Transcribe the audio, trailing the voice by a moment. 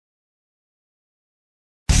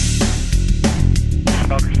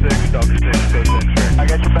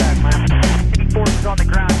Forces on the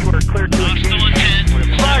ground, you are clear to Hostile intent.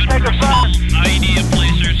 Fire, take a fire. IED in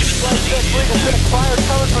place, sir. Fire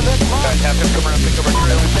coming from this line. Have him come around, pick up a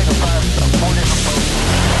trailer, take a fire.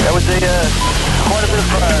 That was quite a bit of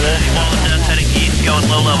fire there. Wall of death heading east, going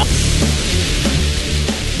low level.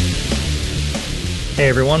 Hey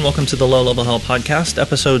everyone, welcome to the Low Level Hell Podcast,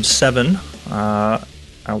 episode 7.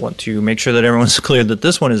 I want to make sure that everyone's clear that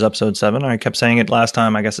this one is episode 7. I kept saying it last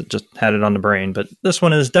time, I guess it just had it on the brain, but this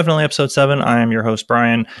one is definitely episode 7. I am your host,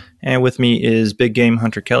 Brian, and with me is Big Game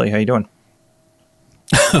Hunter Kelly. How you doing?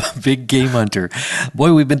 Big Game Hunter.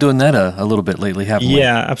 Boy, we've been doing that a little bit lately, haven't we?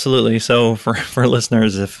 Yeah, absolutely. So for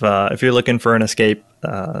listeners, if you're looking for an escape,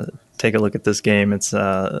 take a look at this game. It's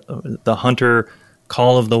the Hunter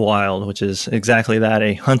Call of the Wild, which is exactly that,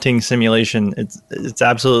 a hunting simulation. It's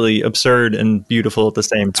absolutely absurd and beautiful at the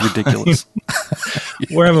same time. It's ridiculous.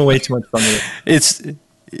 We're having way too much fun with it.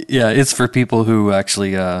 It's for people who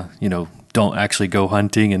actually don't actually go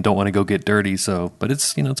hunting and don't want to go get dirty. So, but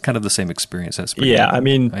it's it's kind of the same experience. That's pretty yeah. cool. I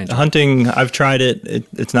mean, hunting. I've tried it.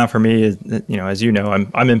 It's not for me. As you know,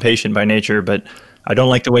 I'm impatient by nature, but I don't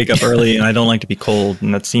like to wake up early and I don't like to be cold,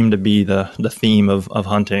 and that seemed to be the theme of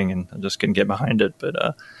hunting, and I just couldn't get behind it.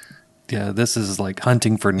 But yeah, this is like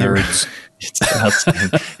hunting for nerds.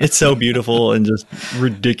 It's so beautiful and just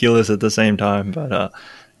ridiculous at the same time. But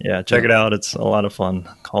yeah, check it out. It's a lot of fun.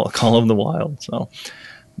 Call of the Wild. So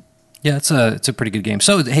yeah, it's a pretty good game.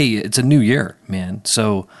 So hey, it's a new year, man.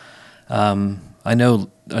 So I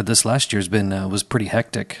know this last year's was pretty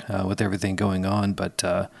hectic with everything going on,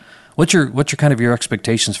 but. What's your kind of your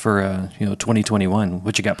expectations for 2021?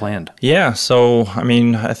 What you got planned? Yeah, so I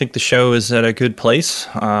mean, I think the show is at a good place,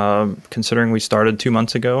 considering we started 2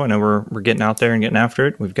 months ago. I know we're getting out there and getting after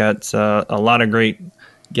it. We've got a lot of great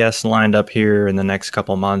guests lined up here in the next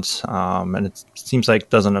couple months, and it seems like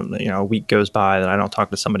a week goes by that I don't talk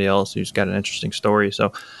to somebody else who's got an interesting story.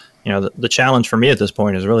 So, the challenge for me at this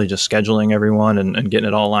point is really just scheduling everyone and getting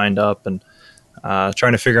it all lined up and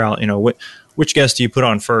trying to figure out which guest do you put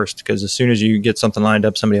on first? Because as soon as you get something lined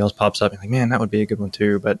up, somebody else pops up. You're like, man, that would be a good one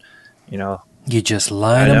too. But you just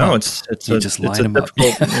line them up. It's a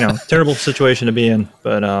difficult, terrible situation to be in.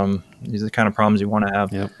 But these are the kind of problems you want to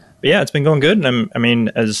have. Yep. But yeah, it's been going good. And I mean,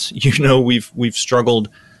 as you know, we've struggled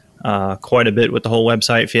quite a bit with the whole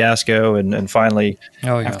website fiasco, and finally,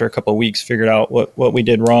 after a couple of weeks, figured out what we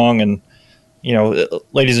did wrong. And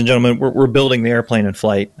ladies and gentlemen, we're building the airplane in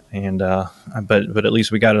flight, and but at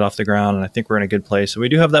least we got it off the ground, and I think we're in a good place. So we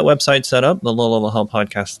do have that website set up, the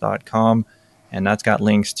lowlevelhellpodcast.com, and that's got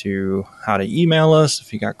links to how to email us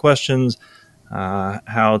if you got questions,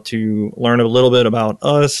 how to learn a little bit about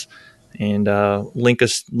us, and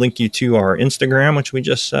link you to our Instagram, which we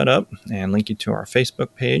just set up, and link you to our Facebook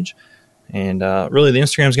page. And really, the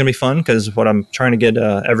Instagram is going to be fun because what I'm trying to get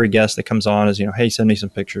every guest that comes on is, hey, send me some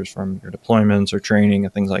pictures from your deployments or training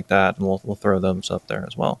and things like that, and we'll throw those up there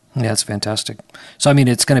as well. Yeah, that's fantastic. So, I mean,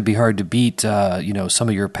 it's going to be hard to beat, some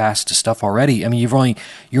of your past stuff already. I mean,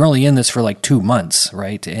 you're only in this for like 2 months,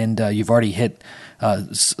 right? And you've already hit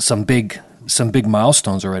some big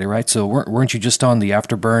milestones already, right? So, weren't you just on the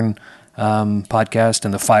Afterburn podcast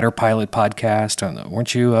and the Fighter Pilot podcast?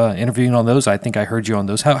 Weren't you interviewing on those? I think I heard you on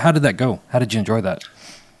those. How did that go? How did you enjoy that?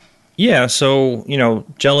 Yeah, so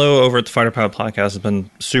Jello over at the Fighter Pilot podcast has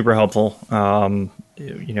been super helpful.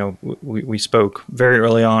 We spoke very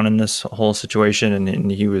early on in this whole situation,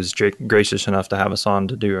 and he was gracious enough to have us on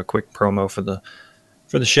to do a quick promo for the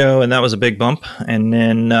show, and that was a big bump. And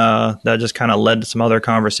then that just kind of led to some other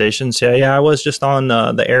conversations. Yeah, I was just on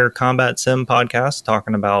the Air Combat Sim podcast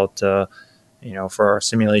talking about, for our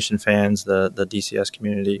simulation fans, the DCS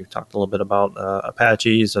community. We talked a little bit about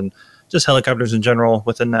Apaches and just helicopters in general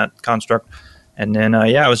within that construct. And then,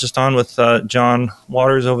 I was just on with John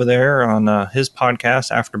Waters over there on his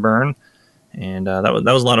podcast, Afterburn, and that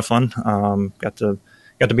was a lot of fun. Got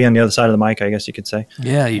to be on the other side of the mic, I guess you could say.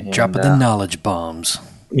 Yeah, you dropping the knowledge bombs.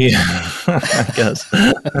 Yeah, I guess.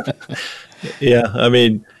 Yeah, I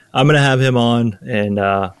mean, I'm going to have him on, and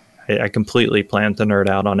I completely plan to nerd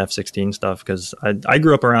out on F-16 stuff because I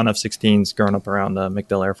grew up around F-16s, growing up around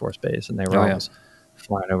MacDill Air Force Base, and they were always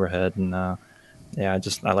flying overhead. And I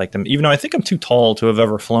like them, even though I think I'm too tall to have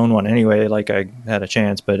ever flown one anyway. Like I had a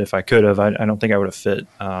chance, but if I could have, I don't think I would have fit.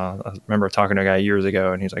 I remember talking to a guy years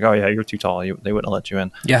ago, and he's like, "Oh yeah, you're too tall. They wouldn't let you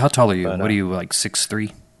in." Yeah, how tall are you? What are you, like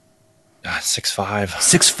 6'3"? 6'5".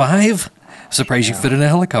 6'5"? Surprised you fit in a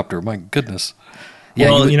helicopter. My goodness. Yeah,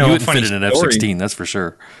 well, you wouldn't fit in an F-16, that's for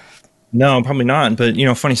sure. No, probably not. But,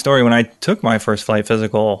 funny story, when I took my first flight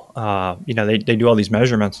physical, they do all these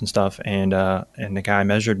measurements and stuff. And the guy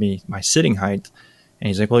measured my sitting height. And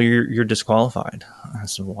he's like, well, you're disqualified. I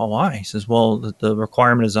said, well, why? He says, well, the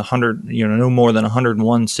requirement is 100, no more than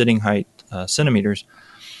 101 sitting height centimeters,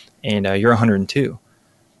 and you're 102.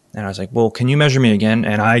 And I was like, well, can you measure me again?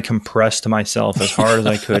 And I compressed myself as hard as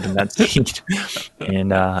I could in that seat.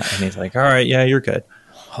 And he's like, all right, yeah, you're good.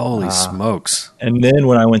 Holy smokes. And then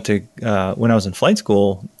when I went to, when I was in flight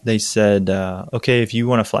school, they said, okay, if you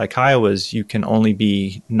want to fly Kiowas, you can only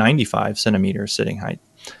be 95 centimeters sitting height.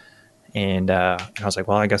 And I was like,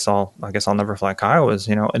 well, I guess I'll never fly Kiowas,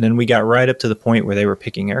 And then we got right up to the point where they were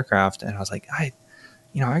picking aircraft, and I was like, I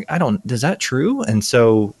don't. Is that true? And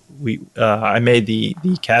so I made the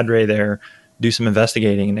cadre there do some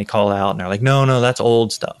investigating, and they call out, and they're like, no, that's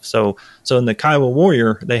old stuff. So in the Kiowa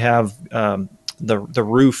Warrior, they have the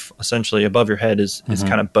roof essentially above your head is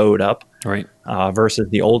kind of bowed up, right? Versus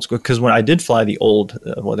the old school. Because when I did fly the old,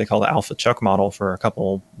 what they call the Alpha Chuck model for a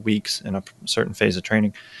couple weeks in a certain phase of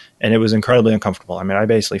training. And it was incredibly uncomfortable. I mean, I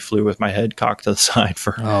basically flew with my head cocked to the side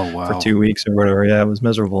for 2 weeks or whatever. Yeah, it was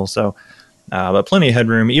miserable. So, but plenty of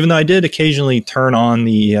headroom. Even though I did occasionally turn on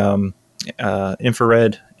the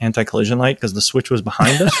infrared anti-collision light because the switch was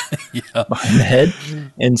behind us, behind the head.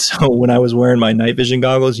 And so when I was wearing my night vision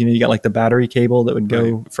goggles, you got like the battery cable that would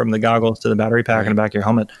go from the goggles to the battery pack in the back of your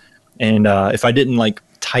helmet. And if I didn't like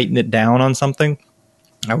tighten it down on something,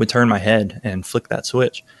 I would turn my head and flick that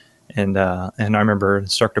switch. And I remember an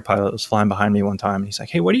instructor pilot was flying behind me one time, and he's like,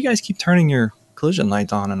 hey, why do you guys keep turning your collision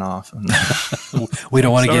lights on and off? And we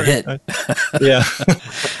don't want to get hit. Yeah.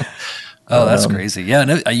 Oh, that's crazy. Yeah,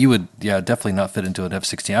 no, you would definitely not fit into an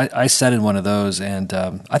F-16. I sat in one of those, and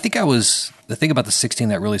I think the thing about the 16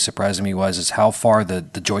 that really surprised me is how far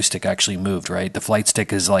the joystick actually moved, right? The flight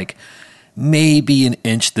stick is like maybe an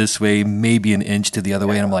inch this way, maybe an inch to the other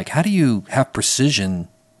way. And I'm like, how do you have precision?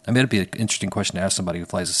 I mean, it'd be an interesting question to ask somebody who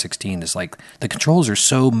flies a 16. Is like the controls are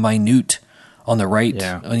so minute on the right.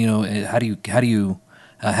 Yeah. How do you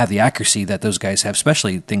have the accuracy that those guys have,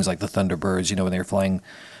 especially things like the Thunderbirds? When they're flying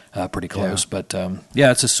pretty close. Yeah. But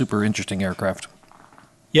it's a super interesting aircraft.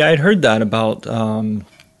 Yeah, I'd heard that about the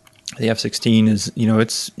F-16. Is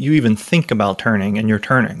it's you even think about turning and you're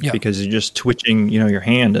turning because you're just twitching your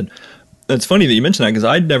hand. And it's funny that you mentioned that because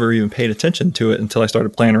I'd never even paid attention to it until I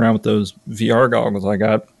started playing around with those VR goggles I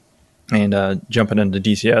got and jumping into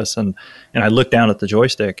DCS. And I looked down at the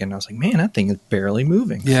joystick and I was like, man, that thing is barely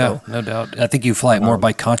moving. Yeah, so, no doubt. I think you fly it more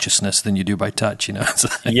by consciousness than you do by touch,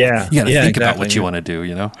 It's like, yeah. You got to think about what you want to do,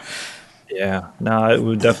 Yeah. No, it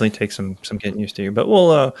would definitely take some getting used to. But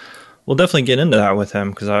we'll definitely get into that with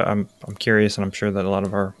him because I'm curious, and I'm sure that a lot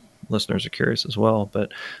of our listeners are curious as well.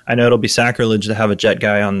 But I know it'll be sacrilege to have a jet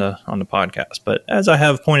guy on the podcast. But as I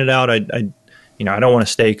have pointed out, I don't want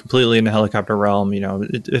to stay completely in the helicopter realm.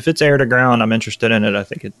 If it's air to ground, I'm interested in it. I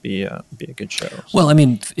think it'd be a good show. So. Well, I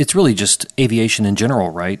mean, it's really just aviation in general,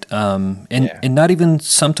 right? And not even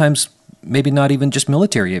sometimes. Maybe not even just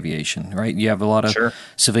military aviation, right? You have a lot of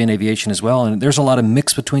civilian aviation as well, and there's a lot of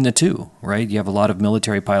mix between the two, right? You have a lot of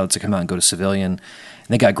military pilots that come out and go to civilian, and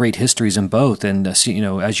they got great histories in both. And as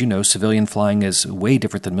you know, civilian flying is way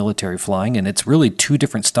different than military flying, and it's really two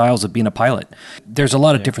different styles of being a pilot. There's a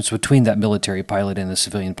lot of difference between that military pilot and the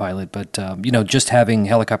civilian pilot, but just having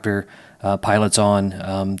helicopter pilots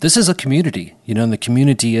on, this is a community, and the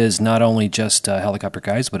community is not only just helicopter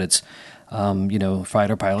guys, but it's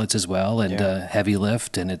fighter pilots as well, and heavy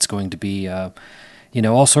lift, and it's going to be,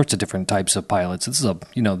 all sorts of different types of pilots.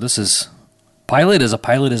 Pilot is a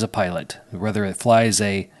pilot, whether it flies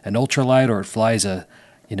an ultralight or it flies a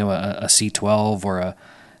C-12 or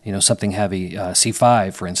a something heavy,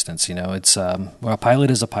 C-5, for instance. It's a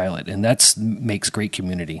pilot is a pilot, and that makes great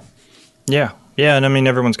community. Yeah, and I mean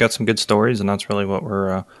everyone's got some good stories, and that's really what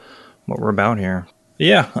we're about here.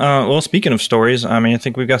 Yeah. Well, speaking of stories, I mean, I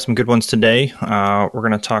think we've got some good ones today. We're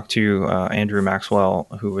going to talk to Andrew Maxwell,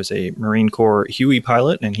 who was a Marine Corps Huey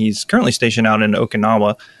pilot, and he's currently stationed out in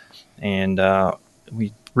Okinawa. And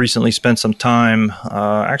we recently spent some time,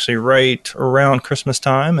 actually right around Christmas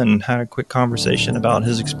time, and had a quick conversation about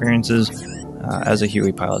his experiences as a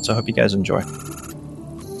Huey pilot. So I hope you guys enjoy.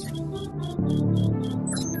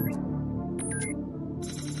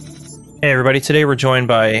 Hey everybody, today we're joined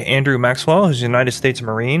by Andrew Maxwell, who's a United States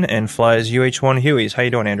Marine and flies UH-1 Hueys. How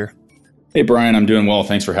you doing, Andrew? Hey Brian, I'm doing well.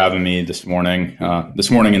 Thanks for having me this morning.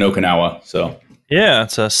 This morning in Okinawa. So yeah,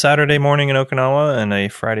 it's a Saturday morning in Okinawa and a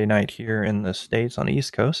Friday night here in the States on the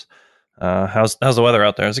East Coast. How's the weather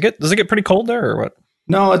out there? Does it get pretty cold there or what?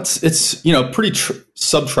 No, it's pretty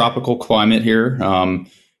subtropical climate here. The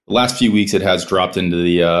last few weeks it has dropped into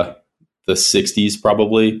the 60s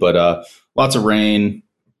probably, but lots of rain.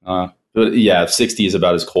 But yeah, 60 is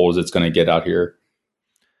about as cold as it's going to get out here.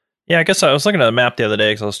 Yeah, I guess I was looking at the map the other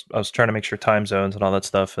day because I was trying to make sure time zones and all that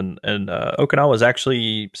stuff, and Okinawa is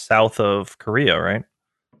actually south of Korea, right?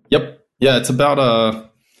 Yep. Yeah, it's about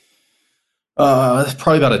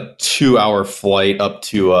probably about a 2-hour flight up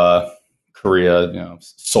to Korea,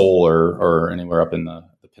 Seoul or anywhere up in the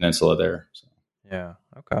peninsula there. So. Yeah.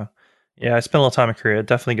 Okay. Yeah, I spent a little time in Korea. It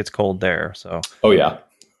definitely gets cold there. So. Oh yeah.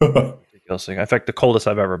 Ridiculously. In fact, the coldest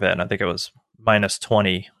I've ever been. I think it was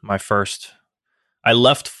 -20. I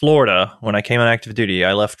left Florida when I came on active duty.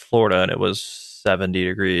 I left Florida and it was 70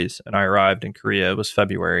 degrees, and I arrived in Korea. It was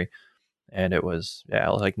February, and it was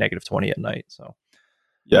like -20 at night. So.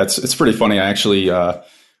 Yeah, it's pretty funny. I actually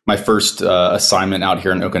my first assignment out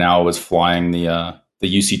here in Okinawa was flying the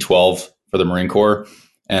UC-12 for the Marine Corps,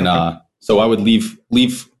 and so I would leave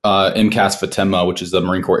MCAS Futenma, which is the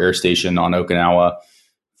Marine Corps Air Station on Okinawa,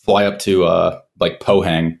 fly up to like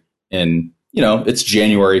Pohang, and it's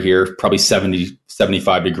January here, probably 70,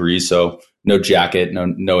 75 degrees, so no jacket,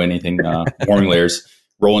 no anything, warming layers.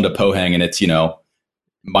 Roll into Pohang, and it's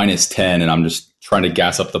 -10, and I'm just trying to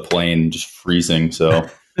gas up the plane, just freezing. So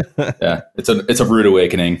yeah, it's a rude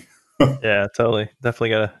awakening. Yeah, totally. Definitely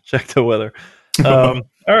gotta check the weather. All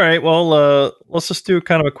right. Well, let's just do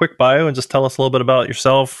kind of a quick bio and just tell us a little bit about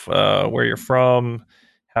yourself, where you're from,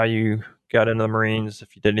 how you got into the Marines,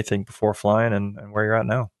 if you did anything before flying, and where you're at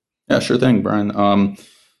now. Yeah, sure thing, Brian.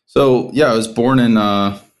 So yeah, I was born in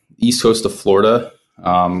East Coast of Florida.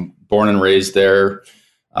 Born and raised there.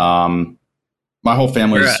 My whole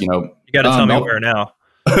family's, You got to tell me where now.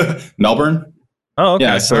 Melbourne. Oh, okay.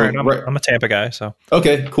 Yeah, so all right. I'm a Tampa guy, so.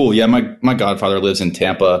 Okay, cool. Yeah, my godfather lives in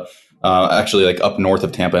Tampa, actually like up north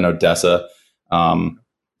of Tampa in Odessa.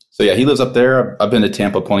 So yeah, he lives up there. I've been to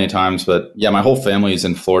Tampa plenty of times, but yeah, my whole family is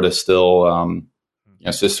in Florida still.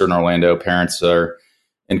 Sister in Orlando, parents are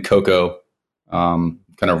in Cocoa, kind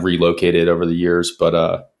of relocated over the years, but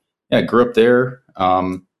yeah, grew up there.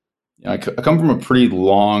 I come from a pretty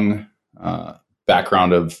long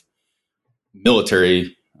background of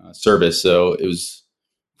military service, so it was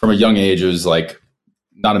from a young age. It was like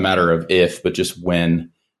not a matter of if, but just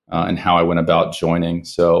when and how I went about joining.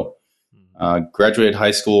 So graduated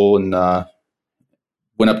high school and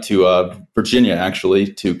went up to Virginia,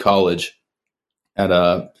 actually, to college at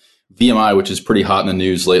VMI, which is pretty hot in the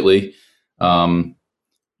news lately. Went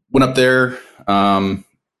up there,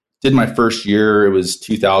 did my first year. It was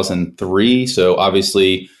 2003. So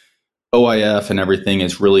obviously OIF and everything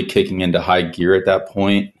is really kicking into high gear at that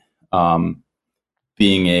point.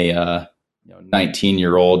 Being a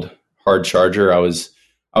 19-year-old hard charger, I was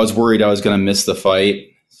worried I was going to miss the fight.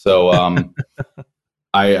 So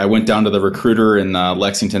I went down to the recruiter in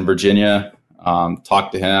Lexington, Virginia,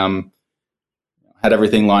 talked to him, had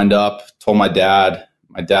everything lined up, told my dad.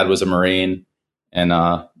 My dad was a Marine, and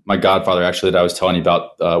my godfather, actually, that I was telling you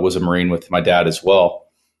about, was a Marine with my dad as well.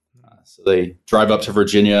 So they drive up to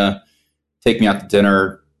Virginia, take me out to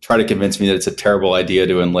dinner, try to convince me that it's a terrible idea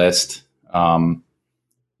to enlist.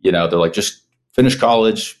 They're like, just finish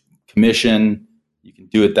college, commission. You can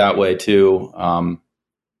do it that way too. I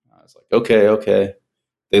was like, okay.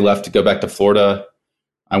 They left to go back to Florida.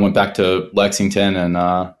 I went back to Lexington and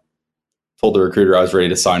told the recruiter I was ready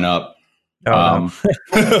to sign up. No.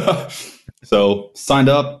 So signed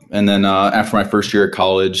up, and then after my first year at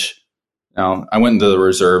college, I went into the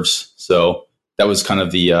reserves. So that was kind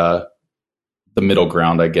of the middle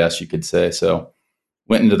ground, I guess you could say. So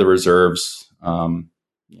went into the reserves,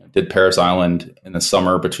 did Paris Island in the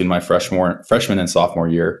summer between my freshman and sophomore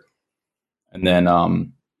year, and then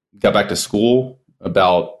got back to school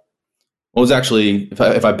about what was actually,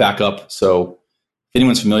 if I back up. So if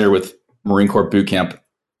anyone's familiar with Marine Corps boot camp,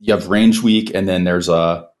 you have range week, and then there's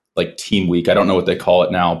like team week. I don't know what they call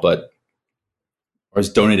it now, but I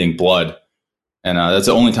was donating blood, and that's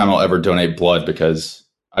the only time I'll ever donate blood because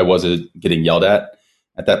I wasn't getting yelled at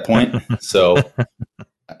that point. So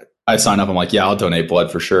I sign up. I'm like, yeah, I'll donate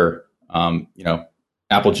blood for sure.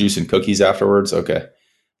 Apple juice and cookies afterwards. Okay.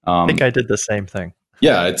 I think I did the same thing.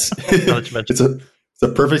 Yeah, it's it's a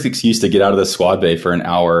perfect excuse to get out of the squad bay for an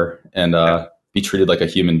hour and be treated like a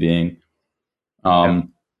human being.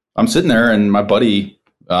 I'm sitting there, and my buddy,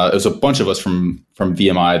 it was a bunch of us from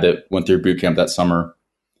VMI that went through boot camp that summer,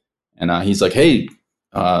 and he's like, "Hey,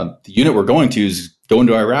 the unit we're going to is going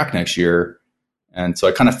to Iraq next year," and so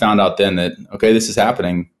I kind of found out then that okay, this is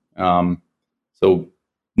happening. So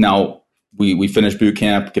now we finish boot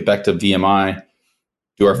camp, get back to VMI,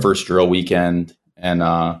 do our first drill weekend, and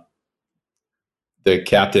the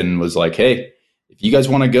captain was like, "Hey, if you guys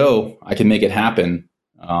want to go, I can make it happen.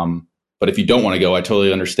 But if you don't want to go, I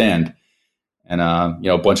totally understand." And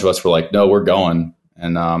a bunch of us were like, "No, we're going."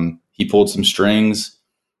 And he pulled some strings,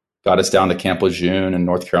 got us down to Camp Lejeune in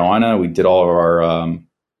North Carolina. We did all of our,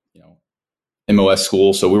 MOS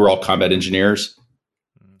school. So we were all combat engineers.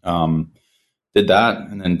 Did that,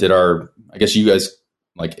 and then did our, I guess you guys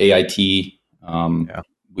like AIT.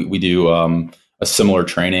 We do a similar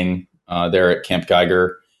training there at Camp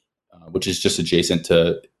Geiger, which is just adjacent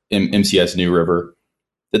to MCS New River.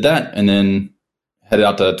 Did that, and then headed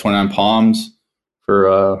out to 29 Palms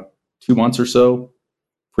for 2 months or so,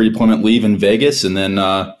 pre-deployment leave in Vegas, and then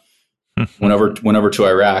went over to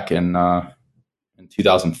Iraq in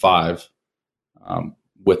 2005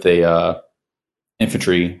 with a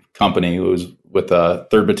infantry company. It was with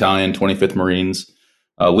 3rd Battalion, 25th Marines,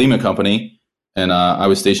 Lima Company, and I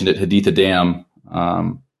was stationed at Haditha Dam,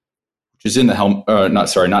 which is in the not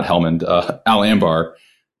Helmand, Al Anbar.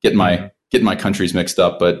 Getting my countries mixed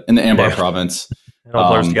up, but in the Anbar province. It all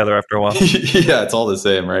blurs together after a while. Yeah, it's all the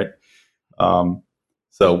same, right?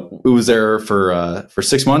 So it was there for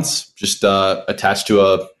 6 months, just attached to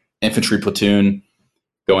a infantry platoon,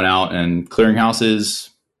 going out and clearing houses.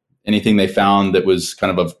 Anything they found that was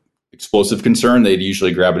kind of explosive concern, they'd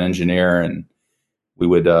usually grab an engineer, and we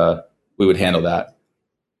would handle that.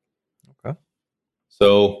 Okay.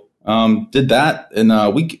 So did that,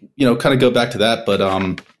 and we kind of go back to that, but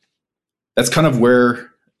that's kind of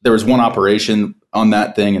where there was one operation on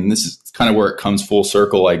that thing, and this is kind of where it comes full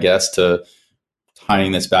circle, I guess, to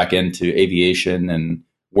tying this back into aviation and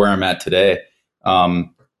where I'm at today.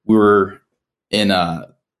 We were in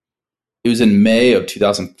it was in May of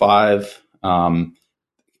 2005.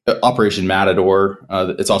 Operation Matador.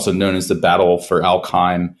 It's also known as the Battle for Al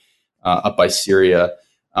Qaim, up by Syria.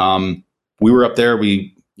 We were up there.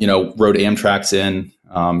 We rode Amtraks in,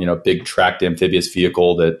 big tracked amphibious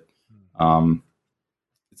vehicle that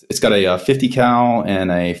it's got a 50 cal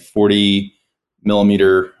and a 40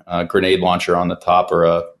 millimeter grenade launcher on the top,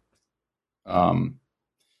 or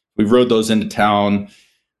we rode those into town,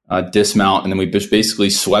 dismount, and then we just basically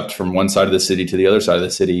swept from one side of the city to the other side of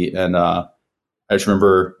the city. And I just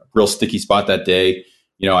remember a real sticky spot that day.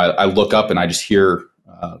 I look up and I just hear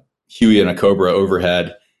Huey and a Cobra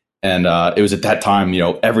overhead. And it was at that time,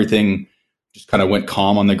 everything just kind of went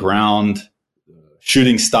calm on the ground.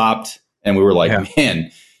 Shooting stopped. And we were like,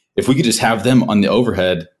 man, if we could just have them on the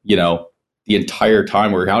overhead, the entire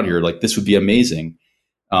time we're out here, like, this would be amazing.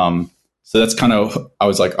 So that's kind of, I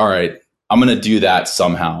was like, all right, I'm going to do that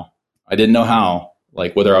somehow. I didn't know how,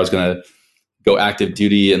 like, whether I was going to go active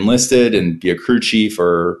duty enlisted and be a crew chief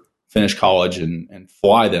or finish college and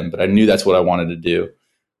fly them. But I knew that's what I wanted to do.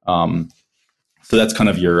 So that's kind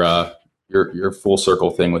of your full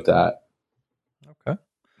circle thing with that. Okay.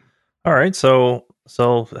 All right. So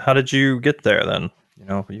how did you get there then?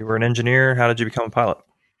 You were an engineer. How did you become a pilot?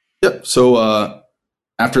 Yep. So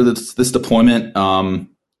after this deployment,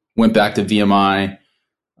 went back to VMI,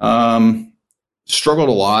 struggled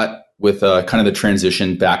a lot with kind of the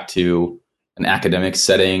transition back to an academic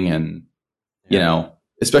setting, and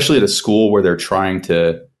especially at a school where they're trying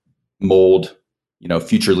to mold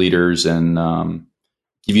future leaders and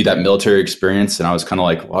give you that military experience. And I was kind of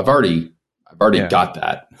like, well, I've already got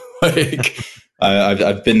that. Like,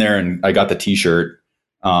 I've been there and I got the T-shirt.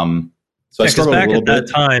 So I struggled back a little at bit.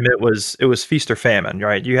 that time, it was feast or famine,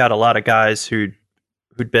 right? You had a lot of guys who'd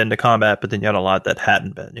been to combat, but then you had a lot that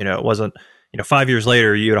hadn't been. It wasn't. 5 years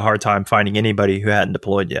later, you had a hard time finding anybody who hadn't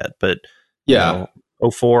deployed yet. But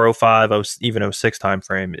 04, 05, even 06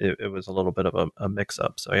 timeframe, it was a little bit of a mix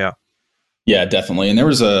up. So yeah, definitely. And there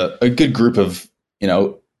was a good group of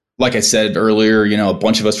like I said earlier, a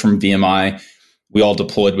bunch of us from VMI. We all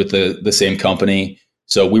deployed with the same company.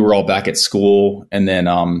 So we were all back at school. And then,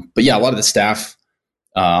 but yeah, a lot of the staff,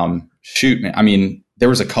 there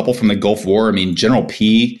was a couple from the Gulf War. General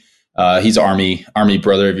P, he's Army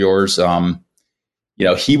brother of yours.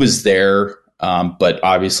 He was there, but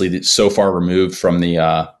obviously so far removed from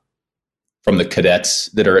the cadets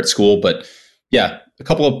that are at school. But yeah, a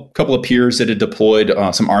couple of peers that had deployed,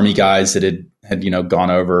 some Army guys that had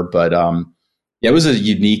gone over. But it was a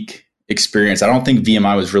unique experience. I don't think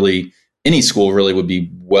VMI was really, any school really would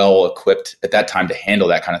be well equipped at that time to handle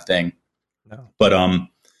that kind of thing. No. But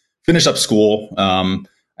finished up school. I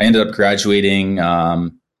ended up graduating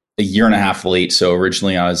a year and a half late. So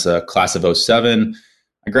originally I was a class of 07.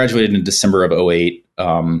 I graduated in December of 08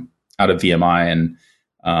 out of VMI, and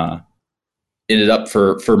ended up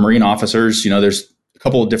for Marine officers. There's a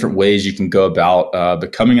couple of different ways you can go about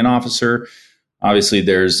becoming an officer. Obviously,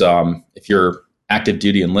 there's if you're active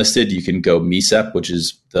duty enlisted, you can go MECEP, which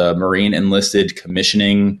is the Marine Enlisted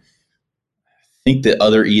Commissioning. I think the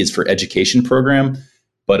other E is for education program,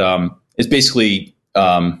 but it's basically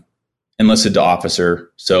an enlisted to officer.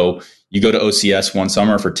 So you go to OCS one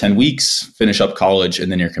summer for 10 weeks, finish up college, and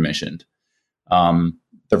then you're commissioned.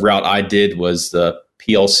 The route I did was the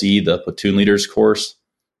PLC, the platoon leaders course.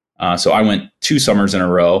 So I went 2 summers in a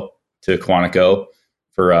row to Quantico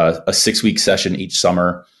for a 6-week session each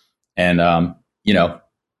summer. And,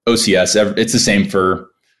 OCS, it's the same for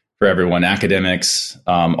everyone. Academics,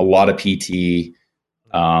 a lot of PT,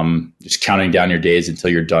 just counting down your days until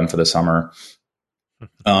you're done for the summer.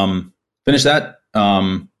 Finished that,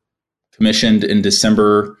 commissioned in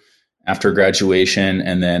December after graduation,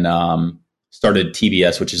 and then started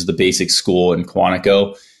TBS, which is the basic school in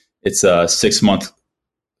Quantico. It's a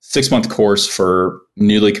 6-month course for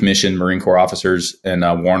newly commissioned Marine Corps officers and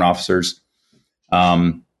warrant officers.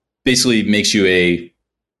 Basically makes you a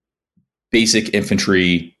basic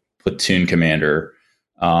infantry platoon commander.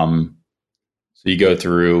 So you go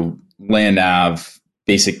through land nav,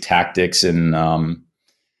 basic tactics, and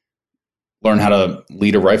learn how to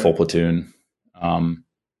lead a rifle platoon.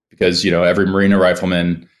 Because, every Marine or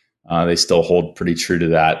rifleman, they still hold pretty true to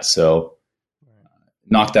that. So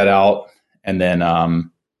knocked that out. And then,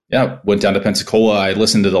 went down to Pensacola. I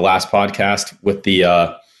listened to the last podcast with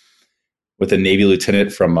the Navy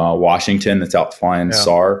lieutenant from Washington that's out flying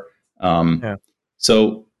SAR.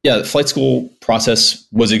 So the flight school process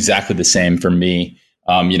was exactly the same for me.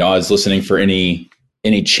 I was listening for any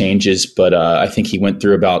changes, but I think he went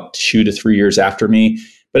through about 2 to 3 years after me,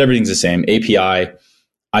 but everything's the same. API,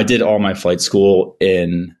 I did all my flight school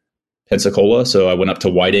in Pensacola. So I went up to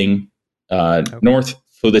Whiting, north,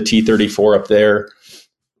 flew the T-34 up there.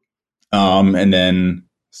 And then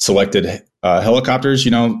selected helicopters.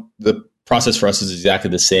 The process for us is exactly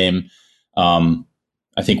the same.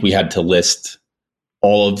 I think we had to list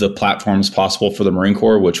all of the platforms possible for the Marine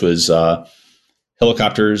Corps, which was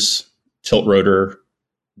helicopters, tilt rotor,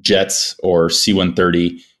 jets, or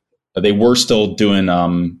C-130. They were still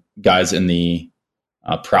doing guys in the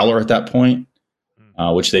Prowler at that point,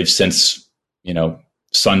 which they've since,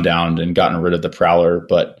 sundowned and gotten rid of the Prowler.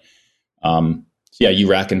 But you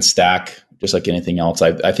rack and stack just like anything else.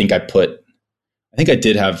 I think I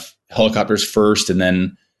did have helicopters first, and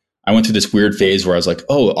then I went through this weird phase where I was like,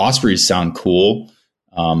 oh, Ospreys sound cool.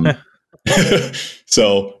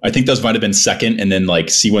 So I think those might have been second, and then like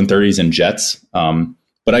C-130s and jets.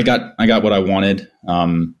 But I got what I wanted.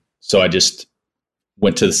 So I just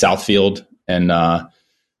went to the Southfield and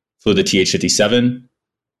flew the TH-57.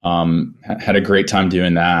 Had a great time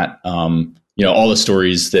doing that. All the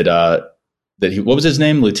stories that he, what was his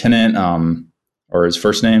name? Lieutenant, or his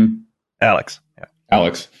first name? Alex. Yeah.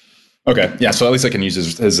 Alex. Okay. Yeah. So at least I can use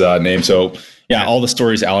his name. So all the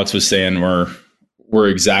stories Alex was saying were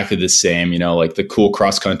exactly the same, like the cool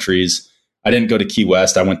cross countries. I didn't go to Key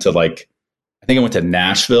West. I went to I think I went to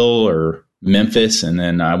Nashville or Memphis, and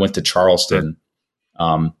then I went to Charleston. We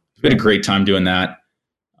had a great time doing that.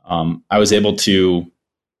 I was able to,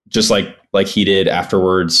 just like he did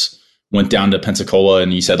afterwards, went down to Pensacola,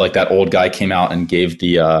 and you said like that old guy came out and gave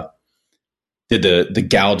did the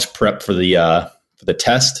gouge prep for the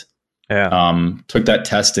test. Yeah. Took that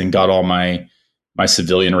test and got all my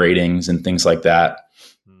civilian ratings and things like that.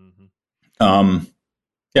 Mm-hmm.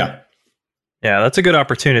 Yeah, that's a good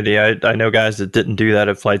opportunity. I know guys that didn't do that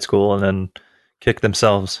at flight school and then kicked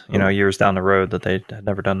themselves, years down the road that they had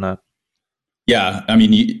never done that. Yeah. I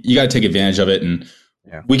mean, you got to take advantage of it, and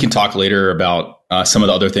we can talk later about some of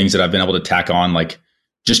the other things that I've been able to tack on, like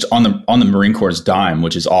just on the Marine Corps' dime,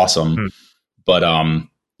 which is awesome. Hmm. But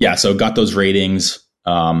so got those ratings,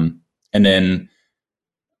 and then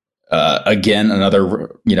again another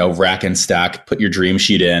rack and stack, put your dream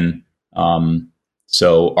sheet in.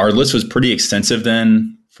 So our list was pretty extensive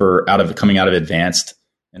then for coming out of advanced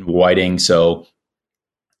and Whiting. So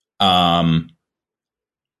I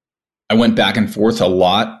went back and forth a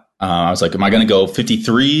lot. I was like, am I going to go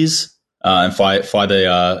 53s and fly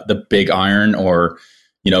the big iron, or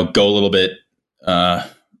go a little bit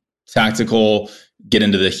tactical, get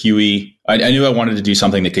into the Huey? I knew I wanted to do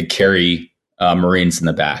something that could carry Marines in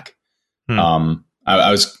the back. I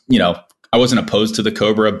was I wasn't opposed to the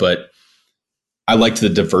Cobra, but I liked the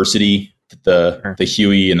diversity that the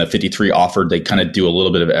Huey and the 53 offered. They kind of do a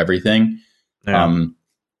little bit of everything. Yeah.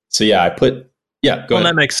 I put. Yeah, go ahead.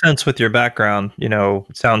 That makes sense with your background.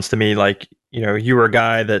 It sounds to me like, you were a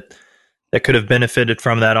guy that could have benefited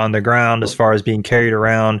from that on the ground as far as being carried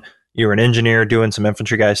around. You were an engineer doing some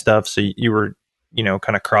infantry guy stuff. So you were,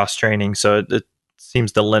 kind of cross training. So it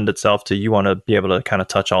seems to lend itself to, you want to be able to kind of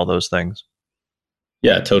touch all those things.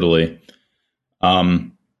 Yeah, totally. I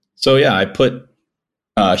put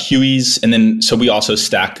Hueys, and then, so we also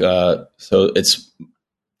stack, so it's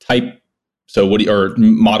type so or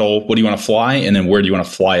model, what do you want to fly? And then where do you want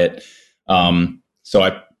to fly it?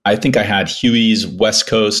 So I think I had Huey's West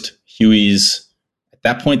Coast, Huey's, at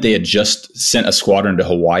that point they had just sent a squadron to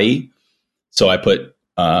Hawaii. So I put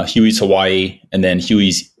Huey's Hawaii, and then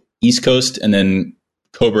Huey's East Coast, and then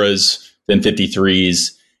Cobras, then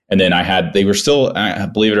 53s. And then they were still,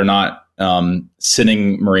 believe it or not,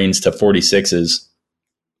 sending Marines to 46s.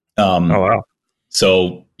 Oh, wow.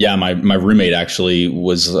 So yeah, my roommate actually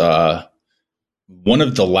was one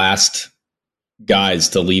of the last guys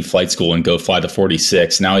to leave flight school and go fly the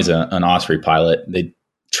 46. Now he's an Osprey pilot. They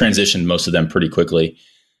transitioned most of them pretty quickly.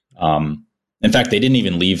 In fact, they didn't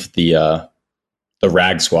even leave the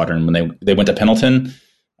RAG squadron when they went to Pendleton.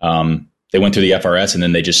 They went through the FRS and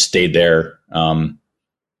then they just stayed there,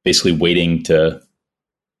 basically waiting to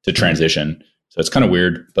transition. So it's kind of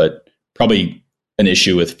weird, but probably an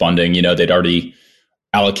issue with funding. They'd already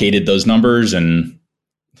allocated those numbers and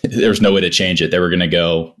there's no way to change it. They were going to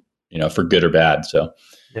go, for good or bad. So,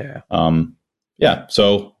 yeah.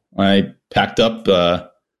 So I packed up the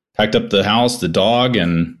house, the dog,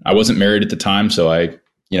 and I wasn't married at the time. So I,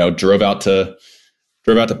 drove out to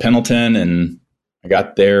Pendleton, and I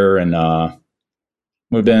got there, and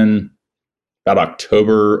would have been about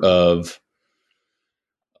October of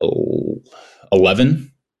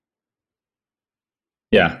 11.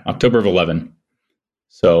 Yeah, October of 11.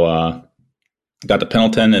 So got to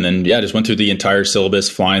Pendleton, and then just went through the entire syllabus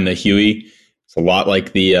flying the Huey. It's a lot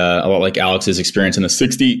like Alex's experience in the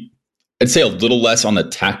 60. I'd say a little less on the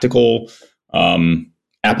tactical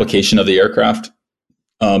application of the aircraft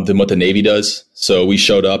than what the Navy does. So we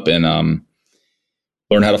showed up and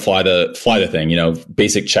learned how to fly the thing.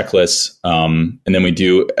 Basic checklists, and then we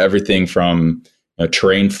do everything from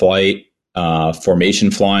terrain flight, formation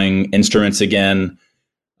flying, instruments again.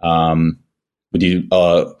 We do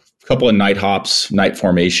a couple of night hops, night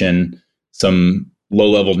formation, some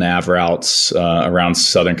low-level nav routes around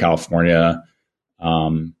Southern California.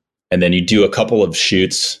 And then you do a couple of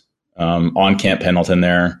shoots on Camp Pendleton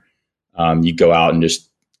there. You go out and it's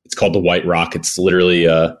called the White Rock. It's literally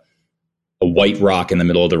a white rock in the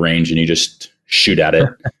middle of the range, and you just shoot at it.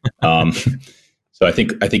 So I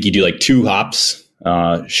think you do like 2 hops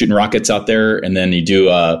shooting rockets out there, and then you do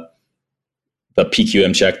the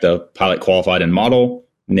PQM check, the pilot qualified and model,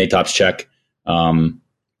 NATOPS check.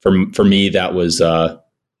 For me, that was,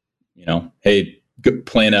 hey,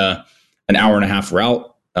 plan an hour and a half route.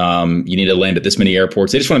 You need to land at this many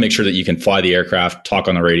airports. They just want to make sure that you can fly the aircraft, talk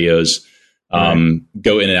on the radios,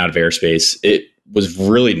 go in and out of airspace. It was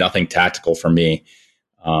really nothing tactical for me.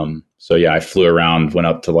 So yeah, I flew around, went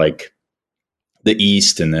up to like the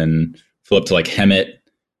east, and then flew up to like Hemet,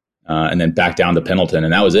 and then back down to Pendleton,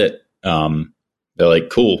 and that was it. They're like,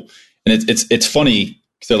 cool. And it's funny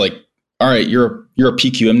because they're like, all right, you're a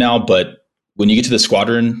PQM now, but when you get to the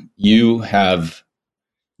squadron, you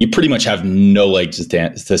pretty much have no leg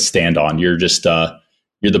to stand on. You're just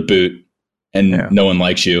you're the boot, and no one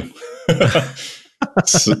likes you.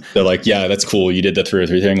 So they're like, yeah, that's cool. You did the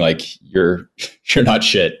 303 thing. Like you're not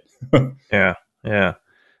shit. Yeah.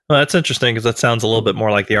 Well, that's interesting because that sounds a little bit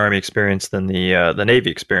more like the Army experience than the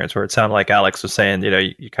Navy experience, where it sounded like Alex was saying,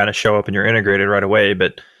 you kind of show up and you're integrated right away,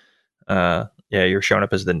 but you're showing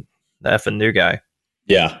up as the effing new guy.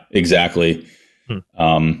 Yeah, exactly.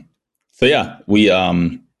 So yeah, we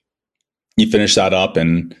you finish that up,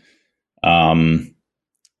 and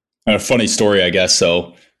a funny story, I guess.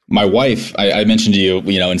 So my wife, I mentioned to you,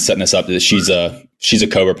 in setting this up, that she's a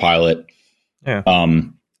Cobra pilot. Yeah.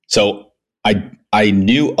 So I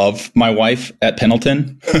knew of my wife at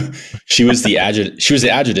Pendleton. She was the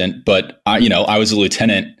adjutant, but I was a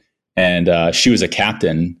lieutenant, and she was a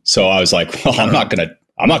captain. So I was like, well, I'm not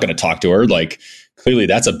gonna talk to her. Like, clearly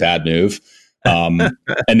that's a bad move. And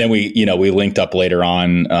then we linked up later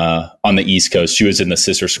on the East Coast. She was in the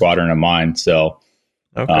sister squadron of mine. So,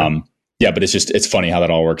 okay. But it's funny how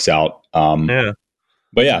that all works out. But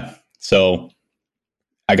yeah, so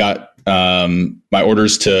I got my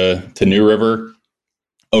orders to New River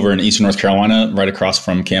over in Eastern North Carolina, right across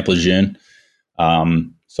from Camp Lejeune.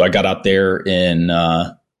 So I got out there in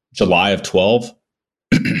July of 12.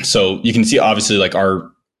 So you can see, obviously, like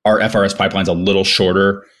our FRS pipeline's a little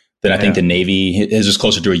shorter than I think the Navy is, just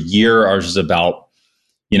closer to a year. Ours is about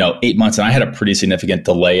 8 months, and I had a pretty significant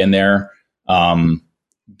delay in there.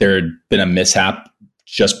 There had been a mishap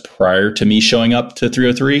just prior to me showing up to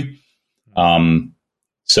 303.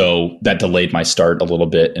 So that delayed my start a little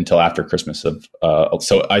bit until after Christmas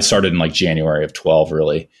so I started in like January of 12,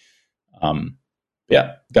 really.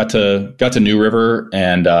 Got to New River,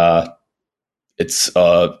 and it's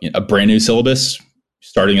a brand new syllabus,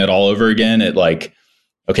 starting it all over again at like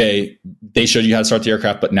okay, they showed you how to start the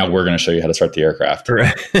aircraft, but now we're going to show you how to start the aircraft.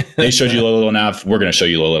 Right. They showed you low level nav. We're going to show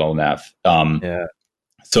you low level nav. Yeah.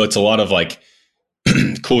 So it's a lot of like,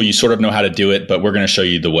 cool, you sort of know how to do it, but we're going to show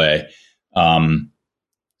you the way.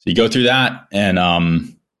 So you go through that,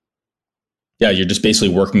 and you're just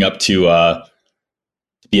basically working up to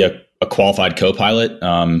be a qualified co-pilot.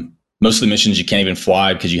 Most of the missions you can't even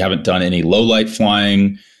fly because you haven't done any low light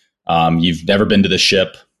flying. You've never been to the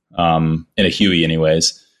ship in a Huey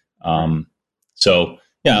anyways. So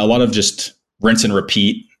yeah, a lot of just rinse and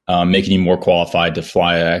repeat, making you more qualified to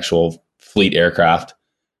fly an actual fleet aircraft.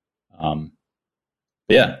 But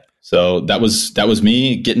yeah, so that was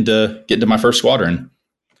me getting to my first squadron.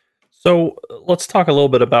 So let's talk a little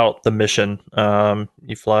bit about the mission.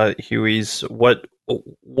 You fly Hueys.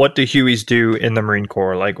 What do Hueys do in the Marine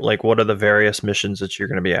Corps? Like what are the various missions that you're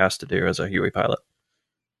going to be asked to do as a Huey pilot?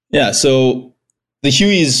 Yeah, so the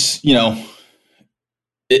Hueys,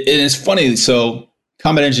 it is funny. So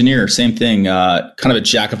combat engineer, same thing. Kind of a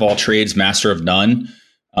jack of all trades, master of none.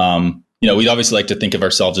 We'd obviously like to think of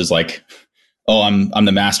ourselves as like, oh, I'm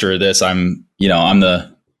the master of this. I'm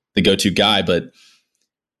the go-to guy, but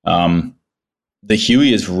the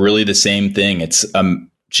Huey is really the same thing. It's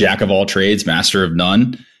jack of all trades, master of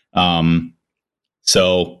none.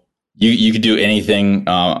 So you could do anything.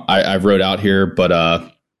 I wrote out here, but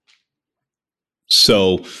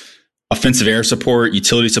so offensive air support,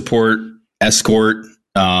 utility support, escort,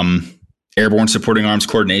 airborne supporting arms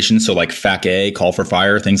coordination. So like FAC-A, call for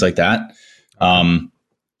fire, things like that.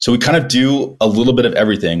 So we kind of do a little bit of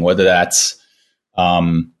everything, whether that's,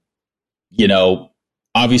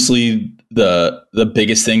 obviously the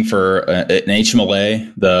biggest thing for an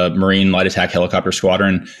HMLA, the Marine Light Attack Helicopter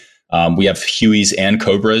Squadron, we have Hueys and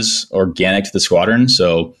Cobras organic to the squadron.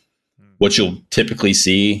 So what you'll typically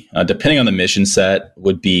see, depending on the mission set,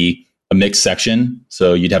 would be a mixed section.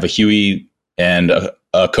 So you'd have a Huey and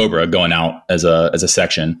a Cobra going out as a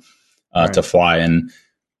section Right. to fly. And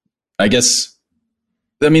I guess,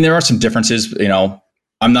 there are some differences.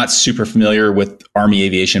 I'm not super familiar with Army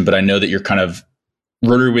aviation, but I know that you're kind of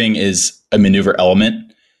rotary wing is a maneuver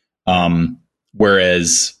element,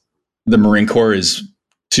 whereas the Marine Corps is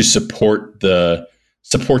to support the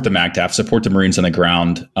MAGTF, support the Marines on the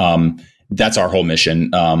ground. That's our whole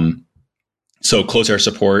mission. So close air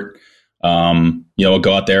support. We'll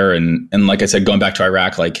go out there and like I said, going back to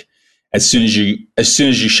Iraq, like as soon as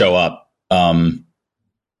you show up,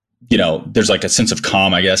 there's like a sense of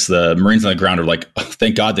calm. I guess the Marines on the ground are like, oh,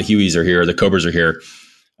 thank God the Hueys are here, the Cobras are here.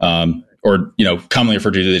 Or commonly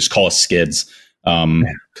referred to, they just call us skids.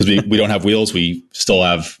 Because we don't have wheels, we still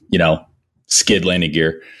have, skid landing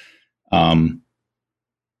gear.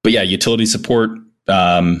 But yeah, utility support,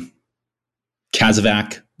 CASEVAC.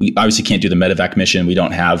 We obviously can't do the medevac mission. We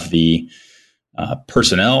don't have the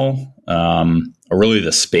personnel or really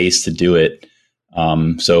the space to do it.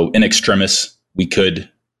 So in extremis, we could,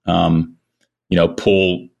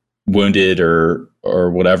 pull wounded or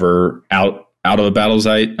whatever out of a battle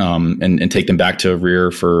site and take them back to a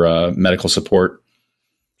rear for medical support.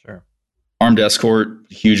 Sure. Armed escort,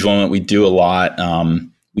 huge one that we do a lot.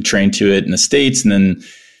 We train to it in the States, and then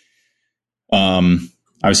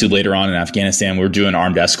obviously later on in Afghanistan, we were doing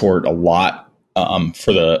armed escort a lot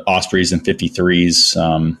for the Ospreys and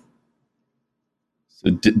 53s. So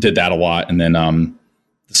did that a lot. And then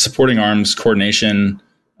the supporting arms coordination,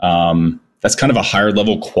 that's kind of a higher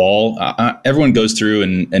level qual. Everyone goes through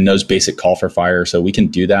and knows basic call for fire, so we can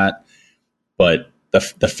do that. But the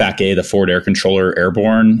FAC-A, the forward air controller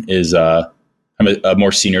airborne, is a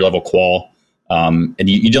more senior level qual. And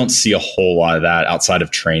you don't see a whole lot of that outside of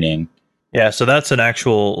training. Yeah, so that's an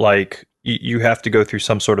actual, like, you have to go through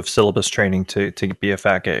some sort of syllabus training to be a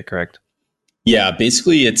FAC-A, correct? Yeah,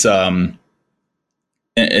 basically it's funny.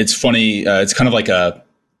 It's kind of like a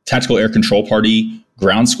tactical air control party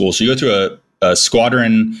ground school. So you go through a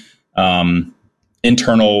squadron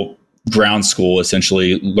internal ground school,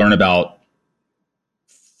 essentially learn about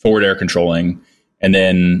forward air controlling. And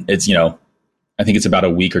then it's, I think it's about a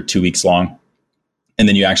week or 2 weeks long. And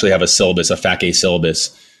then you actually have a syllabus, a FAC-A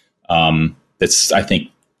syllabus. That's, I think,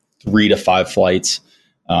 3 to 5 flights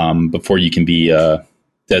before you can be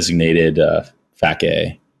designated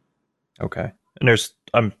FAC-A. Okay. And there's,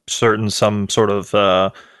 I'm certain, some sort of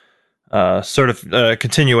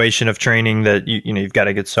continuation of training that you've got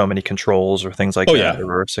to get so many controls or things like that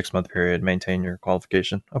over a 6-month period, maintain your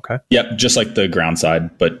qualification. Okay. Yep, just like the ground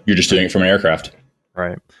side, but you're just doing it from an aircraft.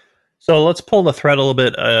 Right. So let's pull the thread a little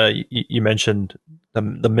bit. You mentioned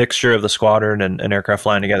the mixture of the squadron and aircraft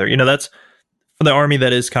flying together. That's for the Army.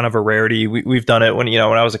 That is kind of a rarity. We've done it when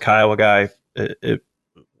I was a Kiowa guy.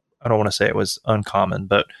 I don't want to say it was uncommon,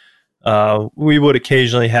 but we would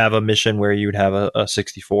occasionally have a mission where you would have a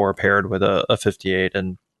 64 paired with a 58,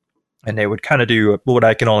 and they would kind of do what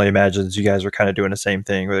I can only imagine is you guys are kind of doing the same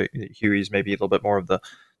thing. Where the Huey's maybe a little bit more of the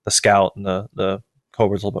scout, and the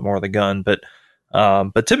Cobra's a little bit more of the gun, but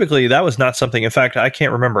typically that was not something. In fact, I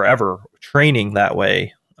can't remember ever training that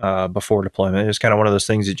way before deployment. It was kind of one of those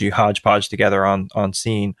things that you hodgepodge together on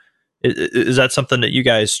scene. Is that something that you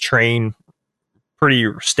guys train pretty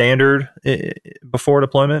standard before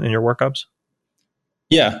deployment in your workups?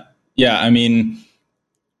 Yeah. I mean,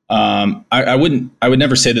 I would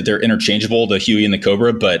never say that they're interchangeable, the Huey and the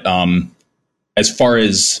Cobra, but as far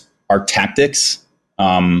as our tactics,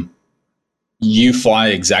 you fly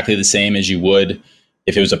exactly the same as you would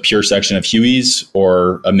if it was a pure section of Hueys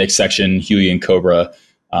or a mixed section Huey and Cobra.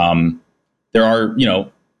 There are,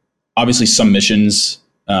 obviously some missions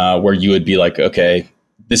where you would be like, okay,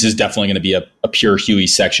 this is definitely going to be a pure Huey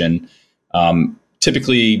section.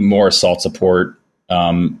 Typically more assault support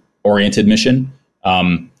oriented mission.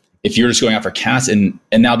 If you're just going out for CAS, and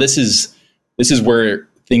now this is where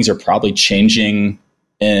things are probably changing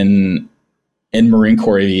in Marine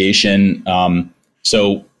Corps aviation.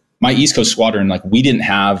 So my East Coast squadron, we didn't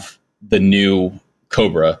have the new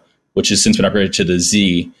Cobra, which has since been upgraded to the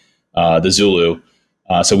Z, the Zulu.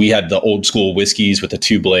 So we had the old school whiskeys with the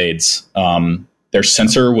two blades. Their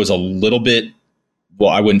sensor was a little bit, well,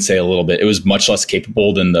 I wouldn't say a little bit. It was much less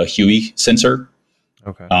capable than the Huey sensor.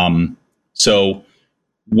 Okay. So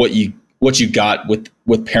what you got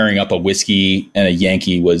with pairing up a whiskey and a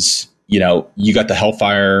Yankee was, you got the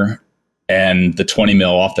Hellfire and the 20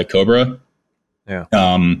 mil off the Cobra. Yeah.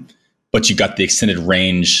 But you got the extended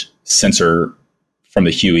range sensor from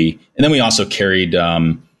the Huey. And then we also carried,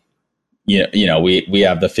 we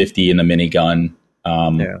have the 50 and the minigun,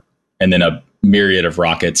 and then a myriad of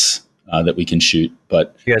rockets that we can shoot.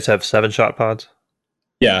 But you guys have 7-shot pods?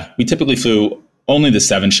 Yeah, we typically flew only the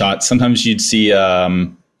 7-shot. Sometimes you'd see,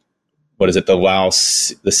 what is it? The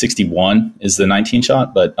the 61 is the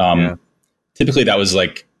 19-shot, but typically that was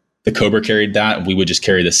like the Cobra carried that, and we would just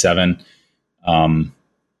carry the 7.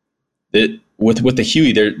 With the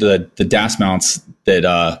Huey, the DAS mounts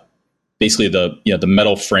that basically the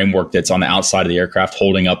metal framework that's on the outside of the aircraft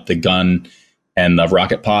holding up the gun and the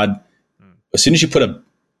rocket pod. As soon as you put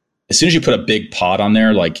a big pod on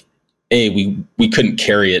there, we couldn't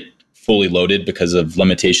carry it fully loaded because of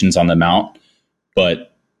limitations on the mount,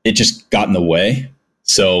 but it just got in the way.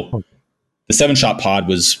 So the 7-shot pod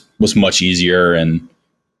was much easier, and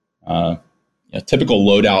typical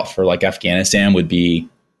loadout for Afghanistan would be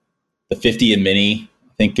the 50 and mini.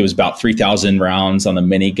 I think it was about 3,000 rounds on the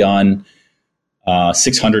mini gun,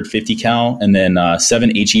 650 cal, and then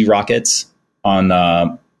 7 HE rockets on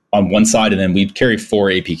one side, and then we'd carry 4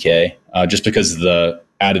 APK just because of the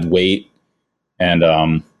added weight and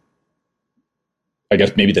I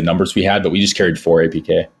guess maybe the numbers we had, but we just carried 4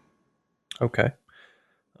 APK. Okay.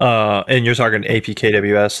 And you're talking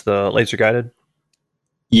APKWS, the laser guided?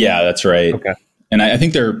 Yeah, that's right. Okay. And I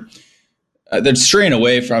think they're straying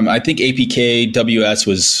away from, I think APKWS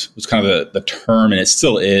was kind of the term, and it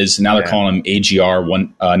still is. Now they're calling them AGR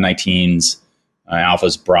 19s,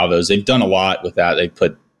 Alphas, Bravos. They've done a lot with that. They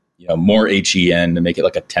put more HE in to make it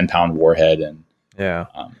like a 10-pound warhead. And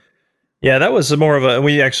that was more of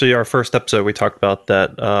our first episode, we talked about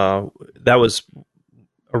that. That was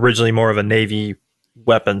originally more of a Navy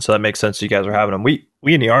weapon, so that makes sense you guys are having them. We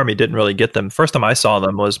in the Army didn't really get them. First time I saw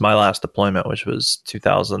them was my last deployment, which was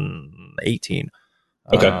 2018.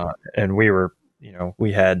 Okay. And we were,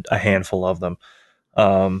 we had a handful of them.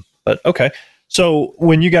 But okay. So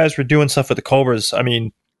when you guys were doing stuff with the Cobras, I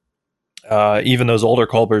mean, even those older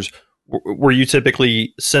Cobras, were you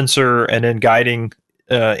typically sensor and then guiding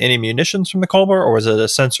any munitions from the Cobra, or was it a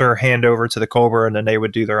sensor handover to the Cobra and then they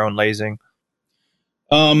would do their own lasing?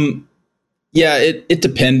 Yeah, it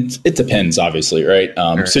depends. It depends, obviously, right?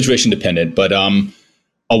 Sure. Situation dependent, but a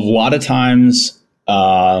lot of times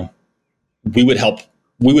we would help.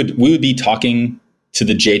 We would be talking to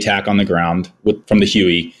the JTAC on the ground from the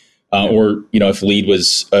Huey, or if lead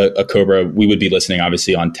was a Cobra, we would be listening,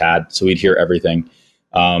 obviously, on TAD, so we'd hear everything.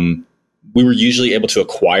 We were usually able to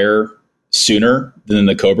acquire sooner than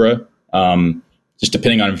the Cobra, just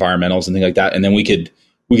depending on environmentals and things like that, and then we could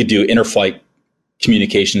do interflight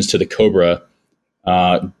communications to the Cobra,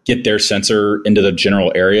 get their sensor into the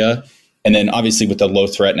general area. And then obviously with the low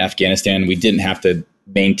threat in Afghanistan, we didn't have to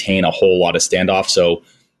maintain a whole lot of standoff. So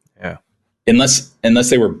unless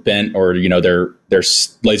they were bent or, their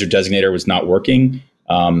laser designator was not working,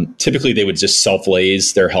 typically they would just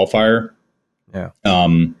self-laze their Hellfire. Yeah.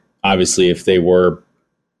 Obviously if they were,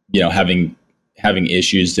 having having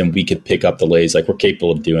issues, then we could pick up the lays. Like we're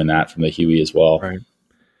capable of doing that from the Huey as well. Right.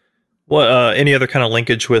 Well, any other kind of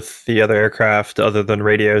linkage with the other aircraft other than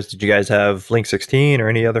radios? Did you guys have Link 16 or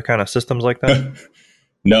any other kind of systems like that?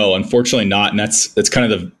 No, unfortunately not. And that's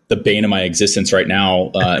kind of the bane of my existence right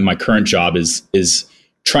now. In my current job is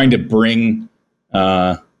trying to bring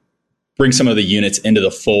some of the units into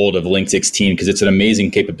the fold of Link 16, because it's an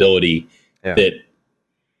amazing capability that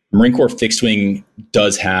Marine Corps fixed wing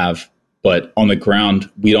does have, but on the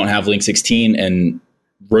ground we don't have Link 16, and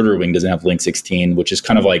rotary wing doesn't have Link 16, which is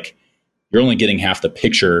kind of like you're only getting half the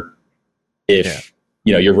picture if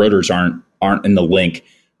your rotors aren't in the link.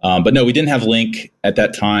 But no, we didn't have Link at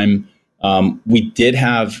that time. We did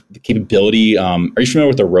have the capability. Are you familiar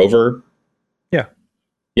with the rover? Yeah.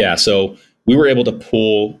 Yeah. So we were able to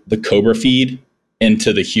pull the Cobra feed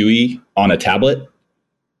into the Huey on a tablet.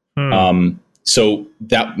 So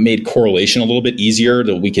that made correlation a little bit easier,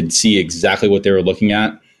 that we could see exactly what they were looking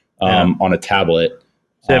at on a tablet.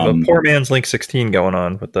 So you have a poor man's Link 16 going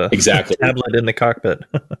on with the tablet in the cockpit.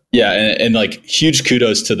 Yeah. And like huge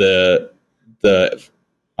kudos to the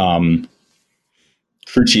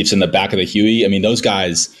crew chiefs in the back of the Huey. I mean, those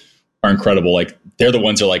guys are incredible. Like they're the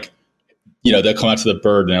ones that are like, they'll come out to the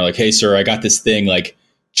bird and they're like, "Hey sir, I got this thing, like,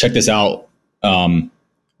 check this out.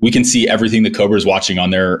 We can see everything the Cobra's watching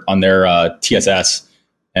on their TSS."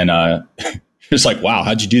 And it's like, wow,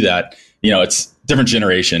 how'd you do that? It's different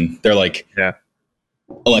generation. They're like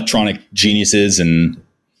electronic geniuses, and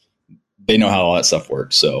they know how all that stuff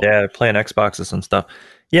works. So yeah, playing Xboxes and stuff.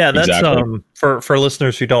 Yeah, that's exactly. For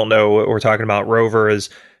listeners who don't know what we're talking about, Rover is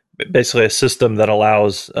basically a system that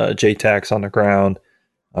allows JTACs on the ground,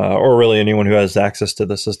 or really anyone who has access to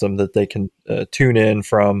the system, that they can tune in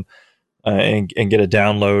from and get a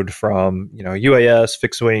download from UAS,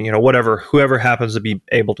 fixed wing, whoever happens to be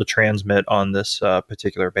able to transmit on this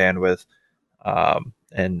particular bandwidth.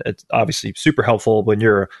 And it's obviously super helpful when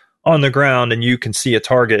you're on the ground and you can see a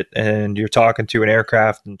target and you're talking to an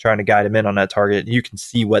aircraft and trying to guide them in on that target. You can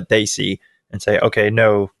see what they see and say, okay,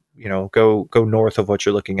 no, go north of what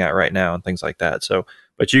you're looking at right now, and things like that. So,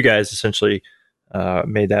 but you guys essentially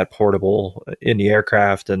made that portable in the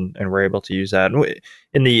aircraft, and were able to use that. And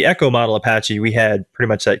in the Echo model Apache, we had pretty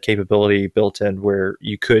much that capability built in, where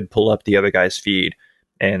you could pull up the other guy's feed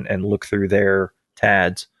and look through their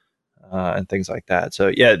TADs and things like that.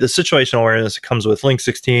 So yeah, the situational awareness that comes with Link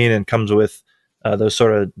 16 and comes with those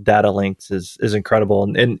sort of data links is incredible.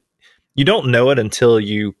 And you don't know it until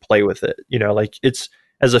you play with it. Like it's,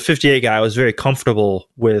 as a 58 guy, I was very comfortable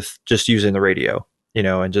with just using the radio,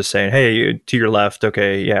 and just saying, "Hey, to your left."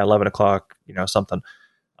 Okay. Yeah. 11 o'clock, something.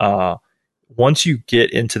 Once you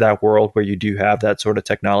get into that world where you do have that sort of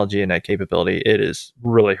technology and that capability, it is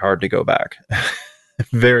really hard to go back.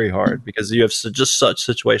 Very hard, because you have just such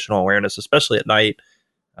situational awareness, especially at night.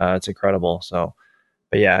 It's incredible. So,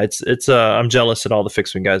 but yeah, it's I'm jealous that all the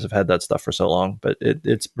fixed wing guys have had that stuff for so long, but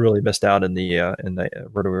it's really missed out in the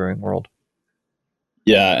rotary wing world.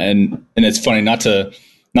 Yeah, and it's funny, not to